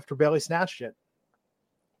title after Bailey snatched it.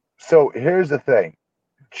 So here's the thing.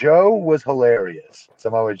 Joe was hilarious.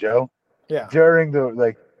 Samoa Joe. Yeah. During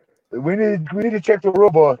the we need to check the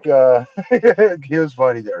rule book. He was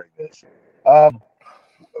funny during this.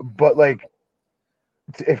 But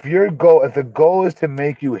if the goal is to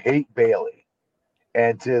make you hate Bailey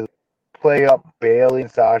and to play up Bailey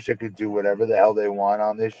and Sasha could do whatever the hell they want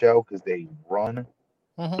on this show because they run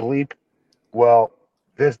bleep. Well,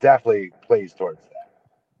 this definitely plays towards that.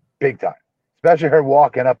 Big time. Especially her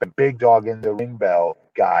walking up and big dog in the ring bell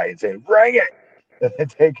guy and saying, ring it! And then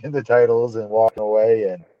taking the titles and walking away.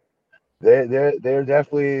 And they're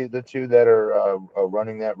definitely the two that are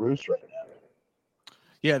running that roost right now.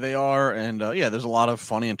 Yeah, they are. And there's a lot of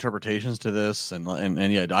funny interpretations to this.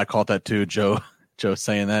 And yeah, I caught that too, Joe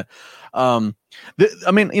saying that.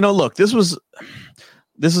 Look, this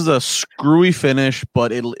is a screwy finish,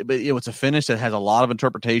 but it's a finish that has a lot of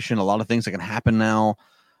interpretation, a lot of things that can happen now.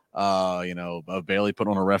 Bailey put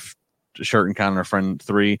on a ref shirt and counting her friend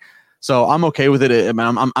 3. So I'm okay with it.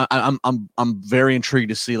 I'm very intrigued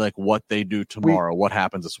to see what they do tomorrow, what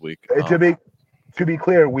happens this week. To be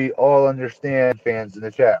clear, we all understand, fans in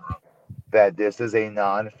the chat room, that this is a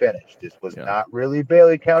non-finish. This was not really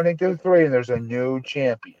Bailey counting to 3, and there's a new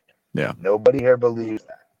champion. Yeah, nobody here believes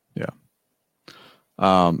that. Yeah.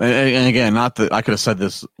 And again, not that I could have said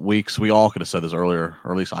this weeks. We all could have said this earlier,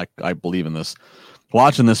 or at least I believe in this.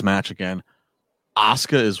 Watching this match again,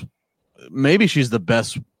 Asuka is maybe she's the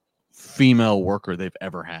best female worker they've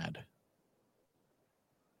ever had.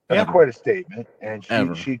 That's quite a statement, and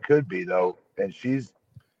Ever. she could be though, and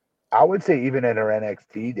I would say even in her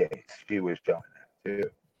NXT days, she was showing that too.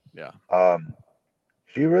 Yeah.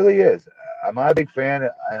 She really is. I'm not a big fan.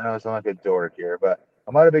 I know I sound like a dork here, but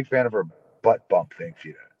I'm not a big fan of her butt bump thing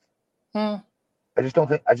she does. I just don't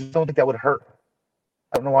think that would hurt.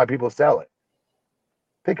 I don't know why people sell it.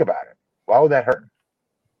 Think about it. Why would that hurt?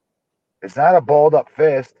 It's not a balled up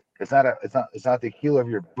fist. It's not the heel of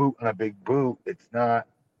your boot on a big boot. It's not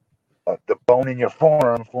the bone in your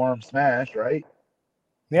forearm smash, right?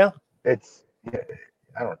 Yeah. I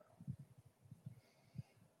don't know.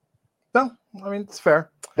 No, I mean, it's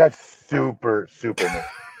fair. That's super new.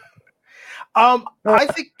 I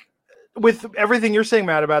think with everything you're saying,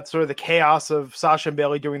 Matt, about sort of the chaos of Sasha and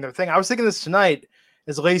Bayley doing their thing, I was thinking this tonight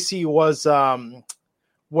as Lacey was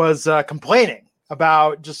complaining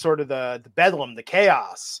about just sort of the bedlam, the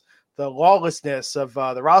chaos, the lawlessness of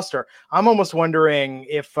the roster. I'm almost wondering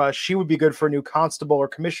if she would be good for a new constable or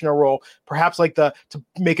commissioner role, perhaps like to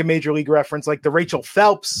make a major league reference, like the Rachel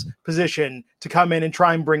Phelps position, to come in and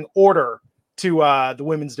try and bring order to the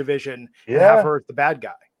women's division and have her the bad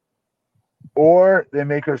guy. Or they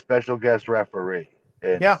make her special guest referee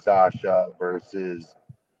in Sasha versus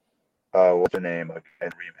what's her name again,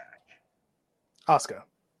 rematch. Asuka.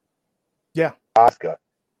 Yeah. Asuka.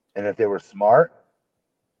 And if they were smart,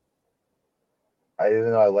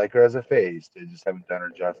 even though I like her as a face, they just haven't done her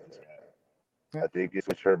justice yet. Yeah. I think you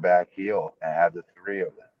switch her back heel and have the three of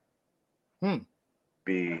them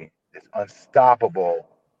be this unstoppable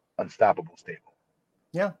stable.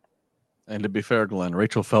 Yeah. And to be fair, Glenn,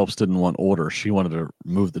 Rachel Phelps didn't want order. She wanted to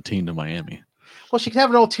move the team to Miami. Well, she could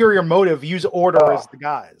have an ulterior motive, use order as the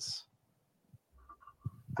guys.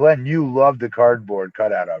 Glenn, you love the cardboard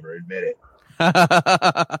cutout of her, admit it.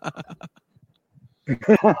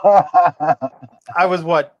 I was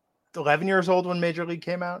 11 years old when Major League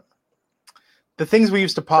came out. The things we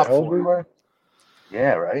used to pop for.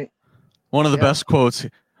 Yeah, right. One of the best quotes.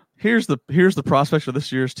 Here's the prospects for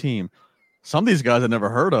this year's team. Some of these guys I've never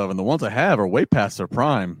heard of, and the ones I have are way past their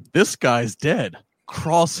prime. This guy's dead.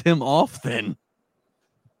 Cross him off then.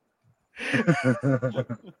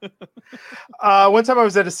 One time I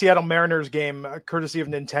was at a Seattle Mariners game, courtesy of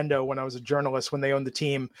Nintendo, when I was a journalist, when they owned the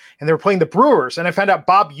team, and they were playing the Brewers, and I found out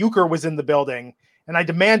Bob Uecker was in the building, and I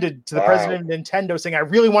demanded to the president of Nintendo, saying, I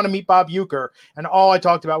really want to meet Bob Uecker, and all I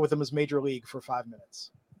talked about with him was Major League for 5 minutes.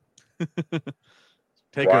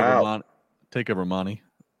 Take over, Monty.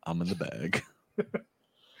 I'm in the bag.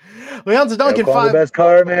 Leon Zdonkin, the best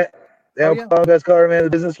car man. The best car man in the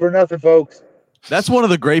business for nothing, folks. That's one of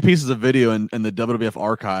the great pieces of video in the WWF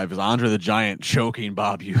archive is Andre the Giant choking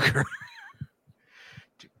Bob Uecker.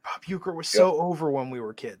 Dude, Bob Uecker was so over when we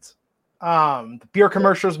were kids. The beer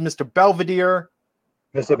commercials, Mr. Belvedere.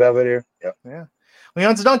 Mr. Belvedere. Yep. Yeah.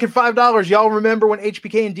 Leon Zdonkin, $5. Y'all remember when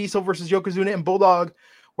HBK and Diesel versus Yokozuna and Bulldog,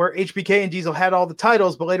 where HBK and Diesel had all the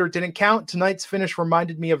titles, but later it didn't count? Tonight's finish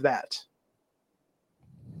reminded me of that.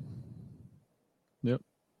 Yep.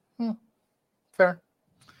 Fair.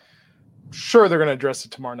 Sure, they're going to address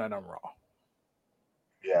it tomorrow night on Raw.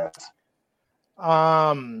 Yes.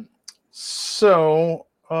 So,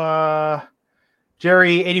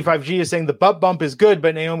 Jerry 85G is saying the butt bump is good,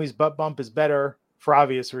 but Naomi's butt bump is better for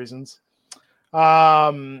obvious reasons. Yeah,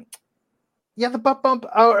 the butt bump.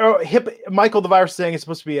 Hip. Michael the Virus saying it's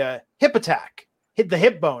supposed to be a hip attack. Hit the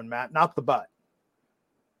hip bone, Matt, not the butt.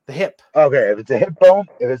 The hip. Okay, if it's the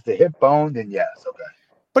hip bone, then yes. Okay.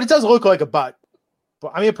 But it does look like a butt.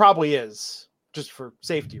 But I mean, it probably is, just for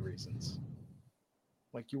safety reasons.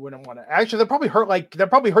 Like, you wouldn't want to. Actually, that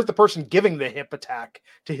probably hurt the person giving the hip attack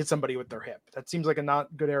to hit somebody with their hip. That seems like a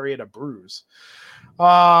not good area to bruise.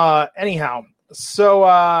 Anyhow, so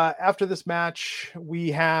after this match, we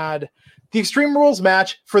had the Extreme Rules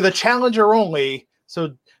match for the challenger only.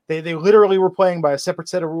 So they literally were playing by a separate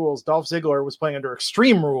set of rules. Dolph Ziggler was playing under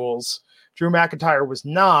Extreme Rules. Drew McIntyre was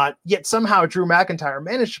not, yet somehow Drew McIntyre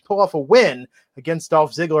managed to pull off a win against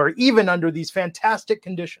Dolph Ziggler, even under these fantastic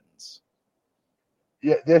conditions.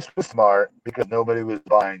 Yeah, this was smart because nobody was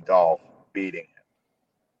buying Dolph beating him.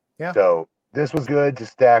 Yeah. So this was good to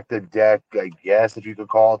stack the deck, I guess, if you could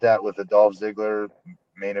call it that, with the Dolph Ziggler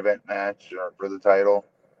main event match for the title,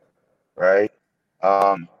 right?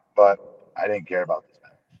 But I didn't care about this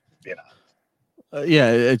match, being honest.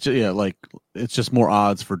 It's just more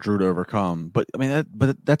odds for Drew to overcome. But I mean,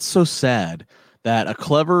 that's so sad that a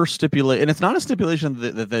clever stipulation, and it's not a stipulation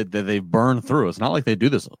that they burn through. It's not like they do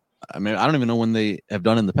this I mean, I don't even know when they have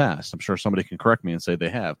done in the past. I'm sure somebody can correct me and say they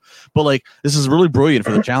have. But like, this is really brilliant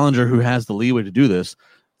for the challenger who has the leeway to do this.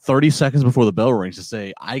 30 seconds before the bell rings to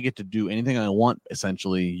say, I get to do anything I want.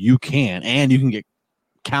 Essentially, you can, and you can get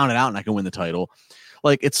counted out, and I can win the title.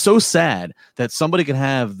 Like, it's so sad that somebody can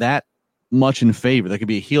have that much in favor. There could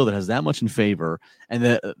be a heel that has that much in favor, and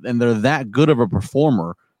they're that good of a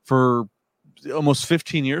performer for almost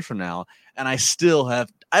 15 years from now. And I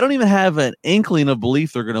don't even have an inkling of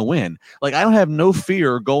belief they're going to win. Like, I don't have no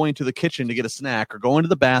fear going to the kitchen to get a snack or going to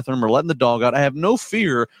the bathroom or letting the dog out. I have no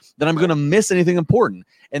fear that I'm going to miss anything important.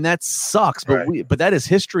 And that sucks. But Right. but that is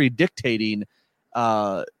history dictating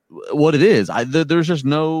what it is. There's just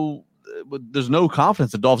no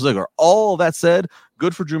confidence in Dolph Ziggler. All that said,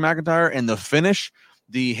 good for Drew McIntyre, and the finish,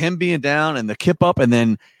 him being down and the kip up, and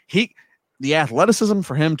then the athleticism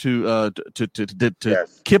for him to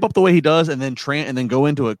Yes. kip up the way he does, and then go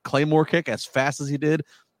into a Claymore kick as fast as he did.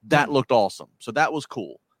 That looked awesome. So that was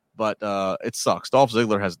cool. But it sucks. Dolph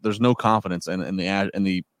Ziggler there's no confidence in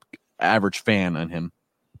the average fan in him.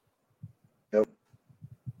 Nope.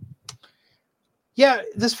 Yeah,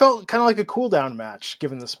 this felt kind of like a cool down match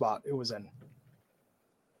given the spot it was in.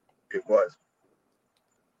 It was.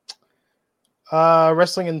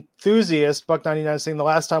 Wrestling enthusiast Buck99 saying the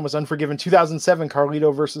last time was Unforgiven 2007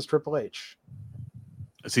 Carlito versus Triple H.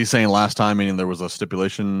 Is he saying last time, meaning there was a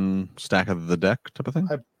stipulation stack of the deck type of thing?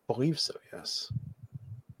 I believe so, yes.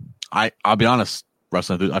 I'll be honest,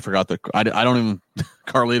 wrestling enthusiast, I forgot that I don't even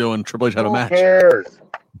Carlito and Triple H had a match. Who cares?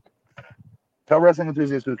 Tell wrestling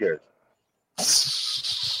enthusiasts who cares.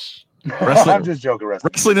 I'm just joking.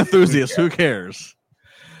 Wrestling enthusiasts, who cares?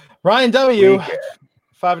 Ryan W. We care.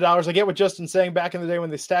 $5. I get what Justin's saying. Back in the day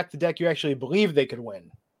when they stacked the deck, you actually believed they could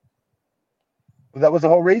win. That was the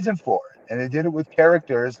whole reason for it. And they did it with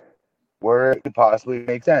characters where it could possibly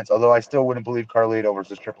make sense. Although I still wouldn't believe Carlito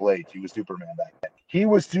versus Triple H. He was Superman back then. He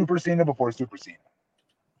was Super Cena before Super Cena.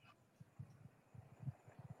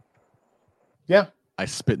 Yeah. I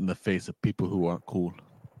spit in the face of people who aren't cool.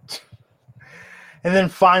 And then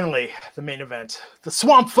finally, the main event, the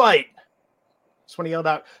Swamp Fight. Just when he yelled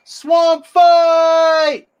out, Swamp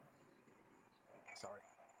Fight! Sorry.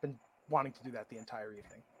 Been wanting to do that the entire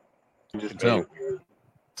evening. Just So-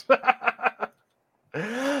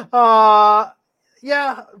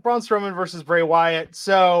 Yeah, Braun Strowman versus Bray Wyatt.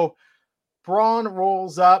 So Braun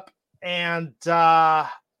rolls up, and I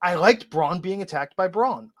liked Braun being attacked by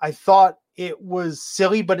Braun. I thought it was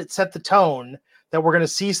silly, but it set the tone that we're going to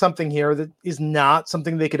see something here that is not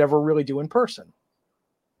something they could ever really do in person.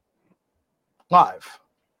 Live.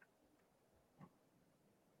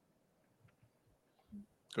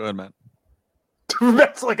 Go ahead, man.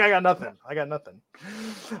 That's like, I got nothing. I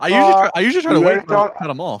usually try to you wait ready to for talk? cut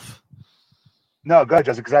him off. No, go ahead,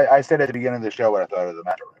 Justin, because I said at the beginning of the show what I thought of the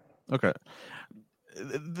match. Okay.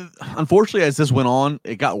 Unfortunately, as this went on,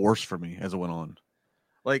 it got worse for me as it went on.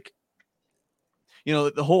 Like, you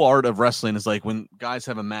know, the whole art of wrestling is like when guys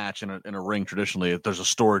have a match in a ring, traditionally, there's a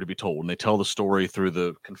story to be told, and they tell the story through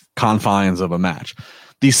the confines of a match.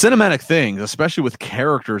 These cinematic things, especially with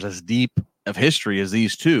characters as deep of history as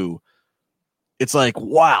these two, it's like,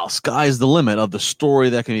 wow, sky's the limit of the story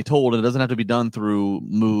that can be told. It doesn't have to be done through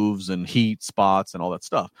moves and heat spots and all that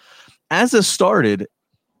stuff. As this started,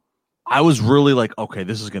 I was really like, okay,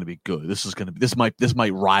 this is going to be good. This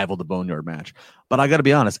might rival the Boneyard match. But I got to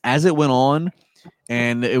be honest, as it went on,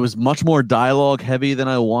 and it was much more dialogue heavy than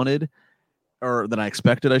I wanted, or than I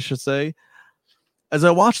expected, I should say. As I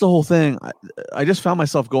watched the whole thing, I just found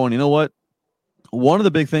myself going, you know what? One of the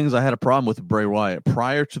big things I had a problem with Bray Wyatt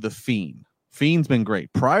prior to the Fiend. Fiend's been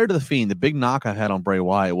great. Prior to the Fiend, the big knock I had on Bray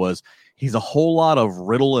Wyatt was he's a whole lot of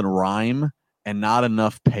riddle and rhyme and not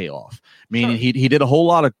enough payoff. Meaning he did a whole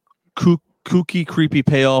lot of kooky, creepy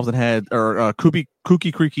payoffs that had, or kooky,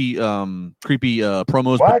 creepy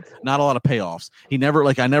promos, What? but not a lot of payoffs. He never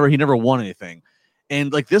won anything.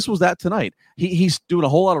 And like this was that tonight. He's doing a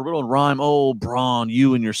whole lot of riddle and rhyme. Oh, Braun,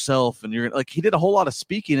 you and yourself, and you're like, he did a whole lot of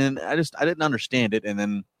speaking, and I didn't understand it. And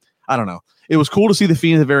then I don't know. It was cool to see the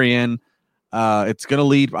Fiend at the very end. It's gonna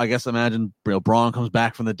lead, I guess. Imagine Braun comes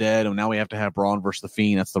back from the dead, and now we have to have Braun versus the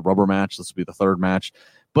Fiend. That's the rubber match. This will be the third match,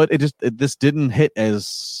 but this didn't hit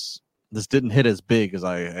as big as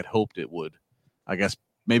I had hoped it would. I guess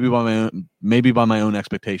maybe by my own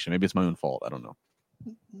expectation. Maybe it's my own fault. I don't know.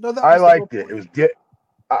 No, I liked it. It was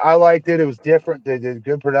I liked it. It was different. They did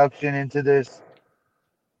good production into this.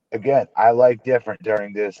 Again, I like different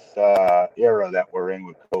during this era that we're in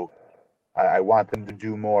with COVID. I want them to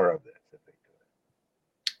do more of this if they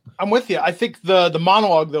could. I'm with you. I think the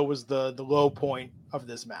monologue though was the low point of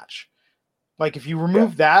this match. Like if you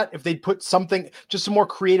remove that, if they'd put something, just some more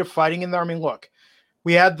creative fighting in there. I mean, look,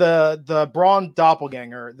 we had the Braun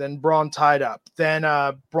doppelganger, then Braun tied up, then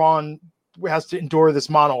Braun has to endure this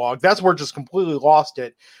monologue. That's where it just completely lost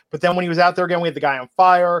it. But then when he was out there again, we had the guy on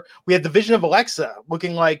fire. We had the vision of Alexa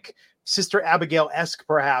looking like Sister Abigail-esque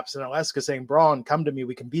perhaps, and Alexa saying, Braun, come to me,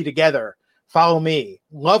 we can be together. Follow me.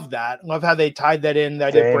 Love that. Love how they tied that in.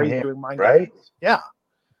 That did Bray doing mind games. Yeah.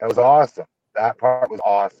 That was awesome. That part was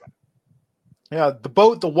awesome. Yeah, the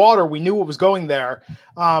boat, the water, we knew what was going there.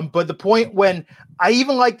 But the point when I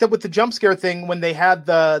even liked that with the jump scare thing when they had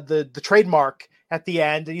the trademark at the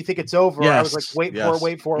end and you think it's over. Yes. I was like, wait for it. Yes.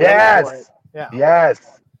 Wait for it. Yeah.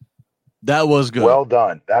 Yes. That was good. Well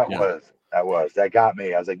done. That got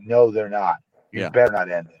me. I was like, no, they're not. You better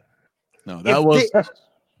not end it. No, that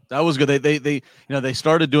was good. They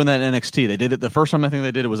started doing that in NXT. They did it the first time I think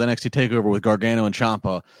they did it was NXT TakeOver with Gargano and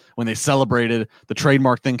Ciampa when they celebrated. The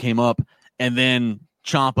trademark thing came up, and then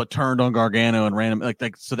Ciampa turned on Gargano and ran him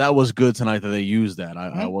like so. That was good tonight that they used that.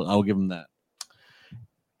 I will give them that.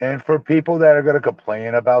 And for people that are going to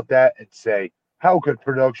complain about that and say, how could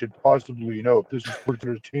production possibly, if this is for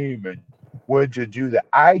their team and would you do that?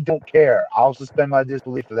 I don't care. I'll suspend my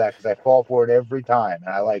disbelief for that because I fall for it every time,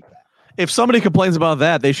 and I like that. If somebody complains about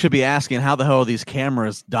that, they should be asking how the hell are these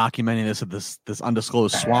cameras documenting this at this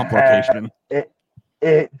undisclosed swamp location?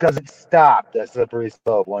 It doesn't stop the slippery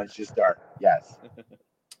slope once you start. Yes.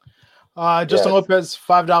 Justin Lopez,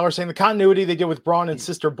 $5 saying the continuity they did with Braun and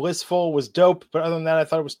Sister Blissful was dope, but other than that, I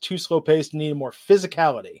thought it was too slow paced and needed more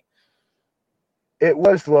physicality. It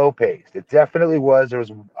was slow paced. It definitely was. There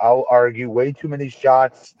was, I'll argue, way too many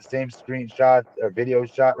shots, the same screenshot or video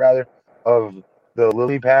shot rather of the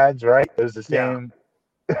lily pads, right? It was the same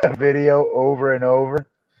video over and over.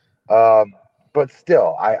 But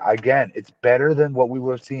still, again, it's better than what we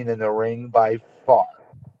would have seen in the ring by far.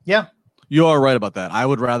 Yeah. You are right about that. I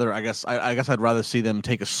would rather, I guess I'd rather see them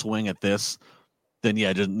take a swing at this than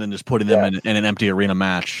just putting them in an empty arena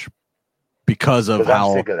match because of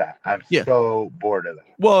how I'm sick of that. I'm so bored of that.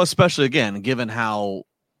 Well, especially again, given how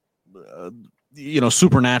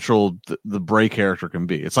supernatural the Bray character can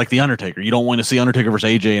be. It's like the Undertaker. You don't want to see Undertaker versus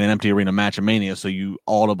AJ in an empty arena match of Mania, so you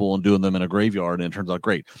audible and doing them in a graveyard, and it turns out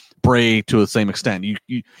great. Bray to the same extent.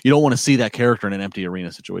 You don't want to see that character in an empty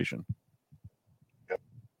arena situation.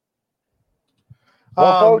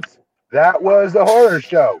 Well, folks, that was the horror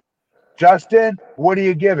show. Justin, what do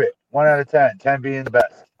you give it? 1 out of 10. 10 being the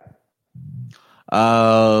best.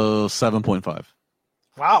 7.5.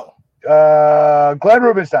 Wow. Glenn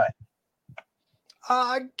Rubenstein.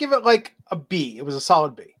 I give it like a B. It was a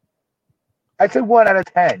solid B. I'd say 1 out of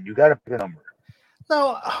 10. You got to pick a number.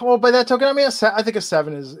 No, well, by that token, I mean, I think a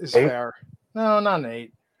 7 is fair. No, not an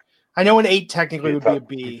 8. I know an 8 technically would be a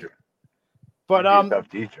B. Teacher. But tough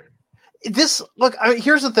teacher. Here's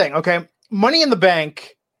the thing, okay? Money in the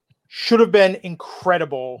Bank should have been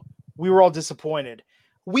incredible. We were all disappointed.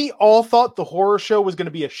 We all thought the horror show was going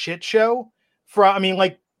to be a shit show.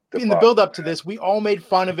 In the build up to this, we all made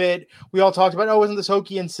fun of it. We all talked about, isn't this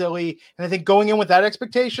hokey and silly? And I think going in with that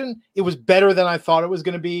expectation, it was better than I thought it was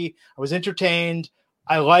going to be. I was entertained.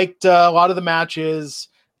 I liked a lot of the matches,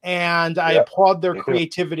 and I applaud their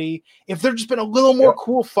creativity. If there'd just been a little more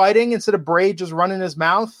cool fighting instead of Bray just running his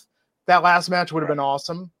mouth, that last match would have been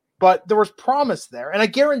awesome. But there was promise there. And I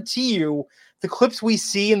guarantee you, the clips we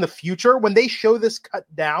see in the future, when they show this cut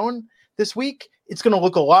down this week, it's going to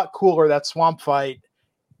look a lot cooler, that swamp fight,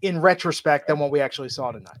 in retrospect than what we actually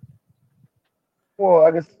saw tonight. Well,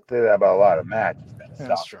 I guess say that about a lot of matches.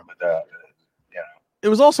 That's true. But, it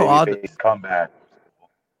was also odd. Comeback.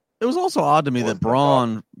 It was also odd to me that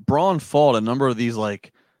Braun fought a number of these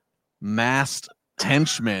like masked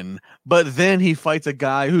henchmen, but then he fights a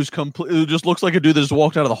guy who just looks like a dude that just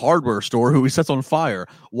walked out of the hardware store who he sets on fire.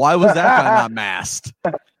 Why was that guy not masked?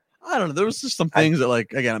 I don't know. There was just some things that,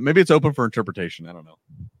 like, again, maybe it's open for interpretation. I don't know.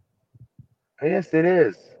 Yes, it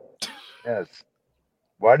is. Yes.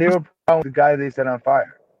 Why do you have a problem with the guy they set on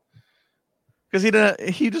fire? Because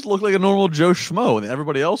he just looked like a normal Joe Schmo, and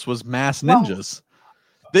everybody else was masked ninjas.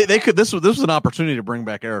 They could. This was an opportunity to bring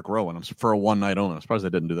back Eric Rowan for a one night only. I'm surprised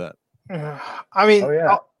they didn't do that. I mean,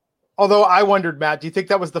 although I wondered, Matt, do you think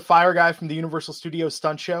that was the fire guy from the Universal Studios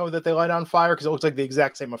stunt show that they light on fire? Because it looks like the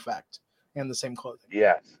exact same effect and the same clothing.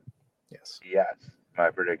 Yes.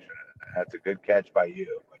 My prediction. That's a good catch by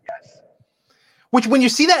you. But yes. Which, when you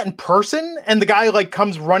see that in person and the guy like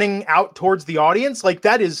comes running out towards the audience, like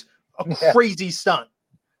that is a crazy stunt.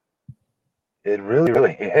 It really,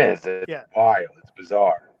 really is. It's wild. It's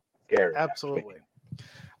bizarre. Scary. Absolutely.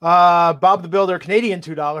 Bob the Builder, Canadian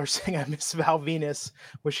 $2, saying I miss Val Venus.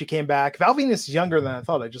 Wish she came back. Val Venus is younger than I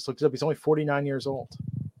thought. I just looked it up. He's only 49 years old.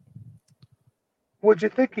 What'd you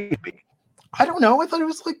think he'd be? I don't know. I thought it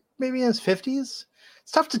was like maybe in his 50s.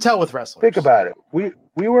 It's tough to tell with wrestlers. Think about it.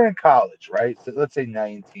 We were in college, right? So let's say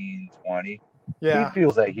 19, 20. Yeah. He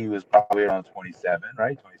feels like he was probably around 27,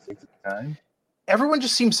 right? 26 at the time. Everyone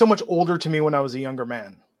just seemed so much older to me when I was a younger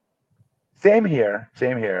man. Same here.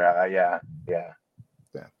 Yeah.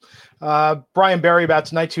 Brian Berry about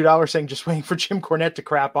tonight, $2, saying just waiting for Jim Cornette to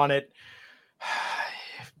crap on it.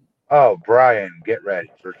 Oh, Brian, get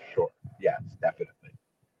ready for sure. Yes, definitely.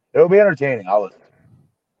 It'll be entertaining. I'll listen.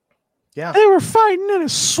 Yeah. They were fighting in a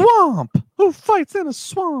swamp. Who fights in a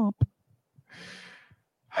swamp?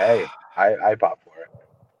 Hey, I pop for it.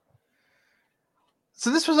 So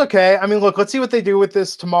this was okay. I mean, look, let's see what they do with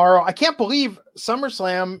this tomorrow. I can't believe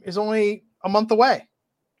SummerSlam is only a month away.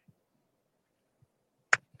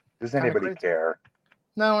 Does anybody care?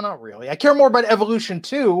 No, not really. I care more about Evolution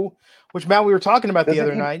 2, which, Matt, we were talking about the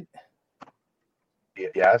other night.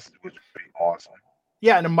 Yes, which would be awesome.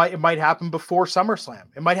 Yeah, and it might happen before SummerSlam.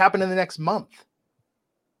 It might happen in the next month.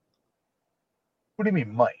 What do you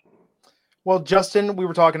mean might? Well, Justin, we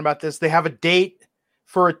were talking about this. They have a date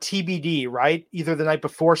for a TBD, right? Either the night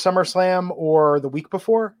before SummerSlam or the week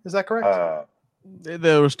before. Is that correct?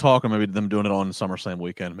 There was talk of maybe them doing it on SummerSlam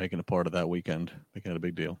weekend, making it part of that weekend, making it a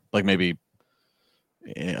big deal. Like maybe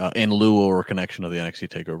in lieu or connection of the NXT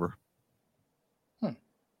TakeOver.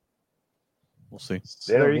 We'll see.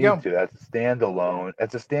 They don't need to. That's a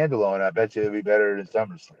standalone. I bet you it'll be better than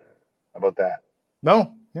SummerSlam. How about that?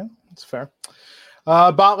 No. Yeah, that's fair.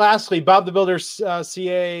 Lastly, Bob the Builder, CA,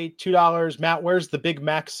 $2. Matt, where's the Big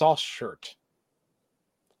Mac sauce shirt?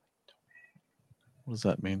 What does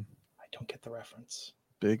that mean? I don't get the reference.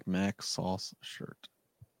 Big Mac sauce shirt.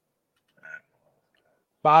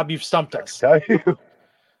 Bob, you've stumped us. Tell you.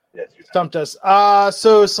 Yes, you stumped us.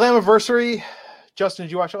 So Slammiversary. Justin,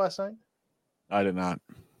 did you watch it last night? I did not.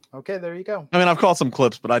 Okay, there you go. I mean, I've caught some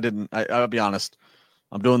clips, but I didn't. I'll be honest.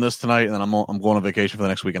 I'm doing this tonight, and then I'm going on vacation for the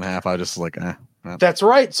next week and a half. I just like, That's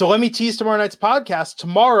right. So let me tease tomorrow night's podcast.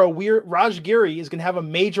 Tomorrow, Raj Giri is going to have a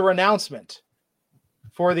major announcement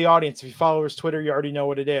for the audience. If you follow his Twitter, you already know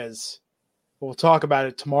what it is. We'll talk about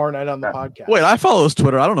it tomorrow night on the podcast. Wait, I follow his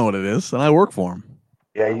Twitter. I don't know what it is, and I work for him.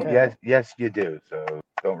 Yeah, okay. Yes, you do. So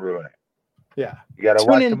don't ruin it. Yeah, you got to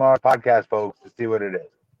watch tomorrow's podcast, folks, to see what it is.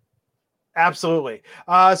 Absolutely.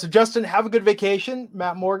 So, Justin, have a good vacation.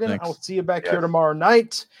 Matt Morgan, Thanks. I'll see you back here tomorrow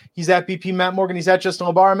night. He's at BP Matt Morgan. He's at Justin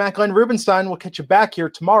LaBar. Matt Glenn Rubenstein. We'll catch you back here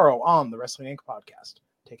tomorrow on the Wrestling Inc. podcast.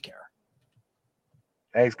 Take care.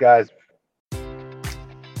 Thanks, guys.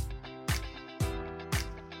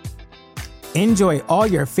 Enjoy all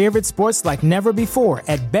your favorite sports like never before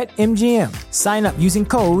at BetMGM. Sign up using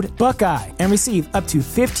code Buckeye and receive up to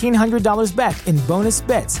 $1,500 back in bonus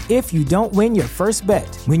bets if you don't win your first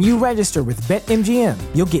bet. When you register with BetMGM,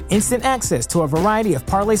 you'll get instant access to a variety of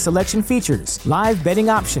parlay selection features, live betting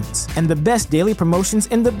options, and the best daily promotions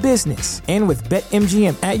in the business. And with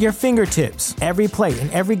BetMGM at your fingertips, every play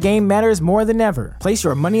and every game matters more than ever. Place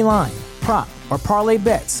your money line, prop, or parlay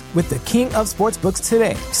bets with the king of sportsbooks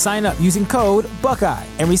today. Sign up using code Buckeye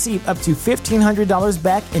and receive up to $1,500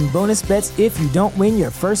 back in bonus bets if you don't win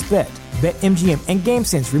your first bet. BetMGM and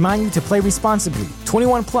GameSense remind you to play responsibly.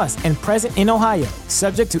 21 plus and present in Ohio,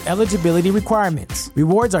 subject to eligibility requirements.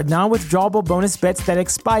 Rewards are non-withdrawable bonus bets that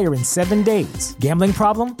expire in 7 days. Gambling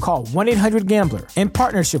problem? Call 1-800-GAMBLER in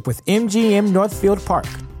partnership with MGM Northfield Park.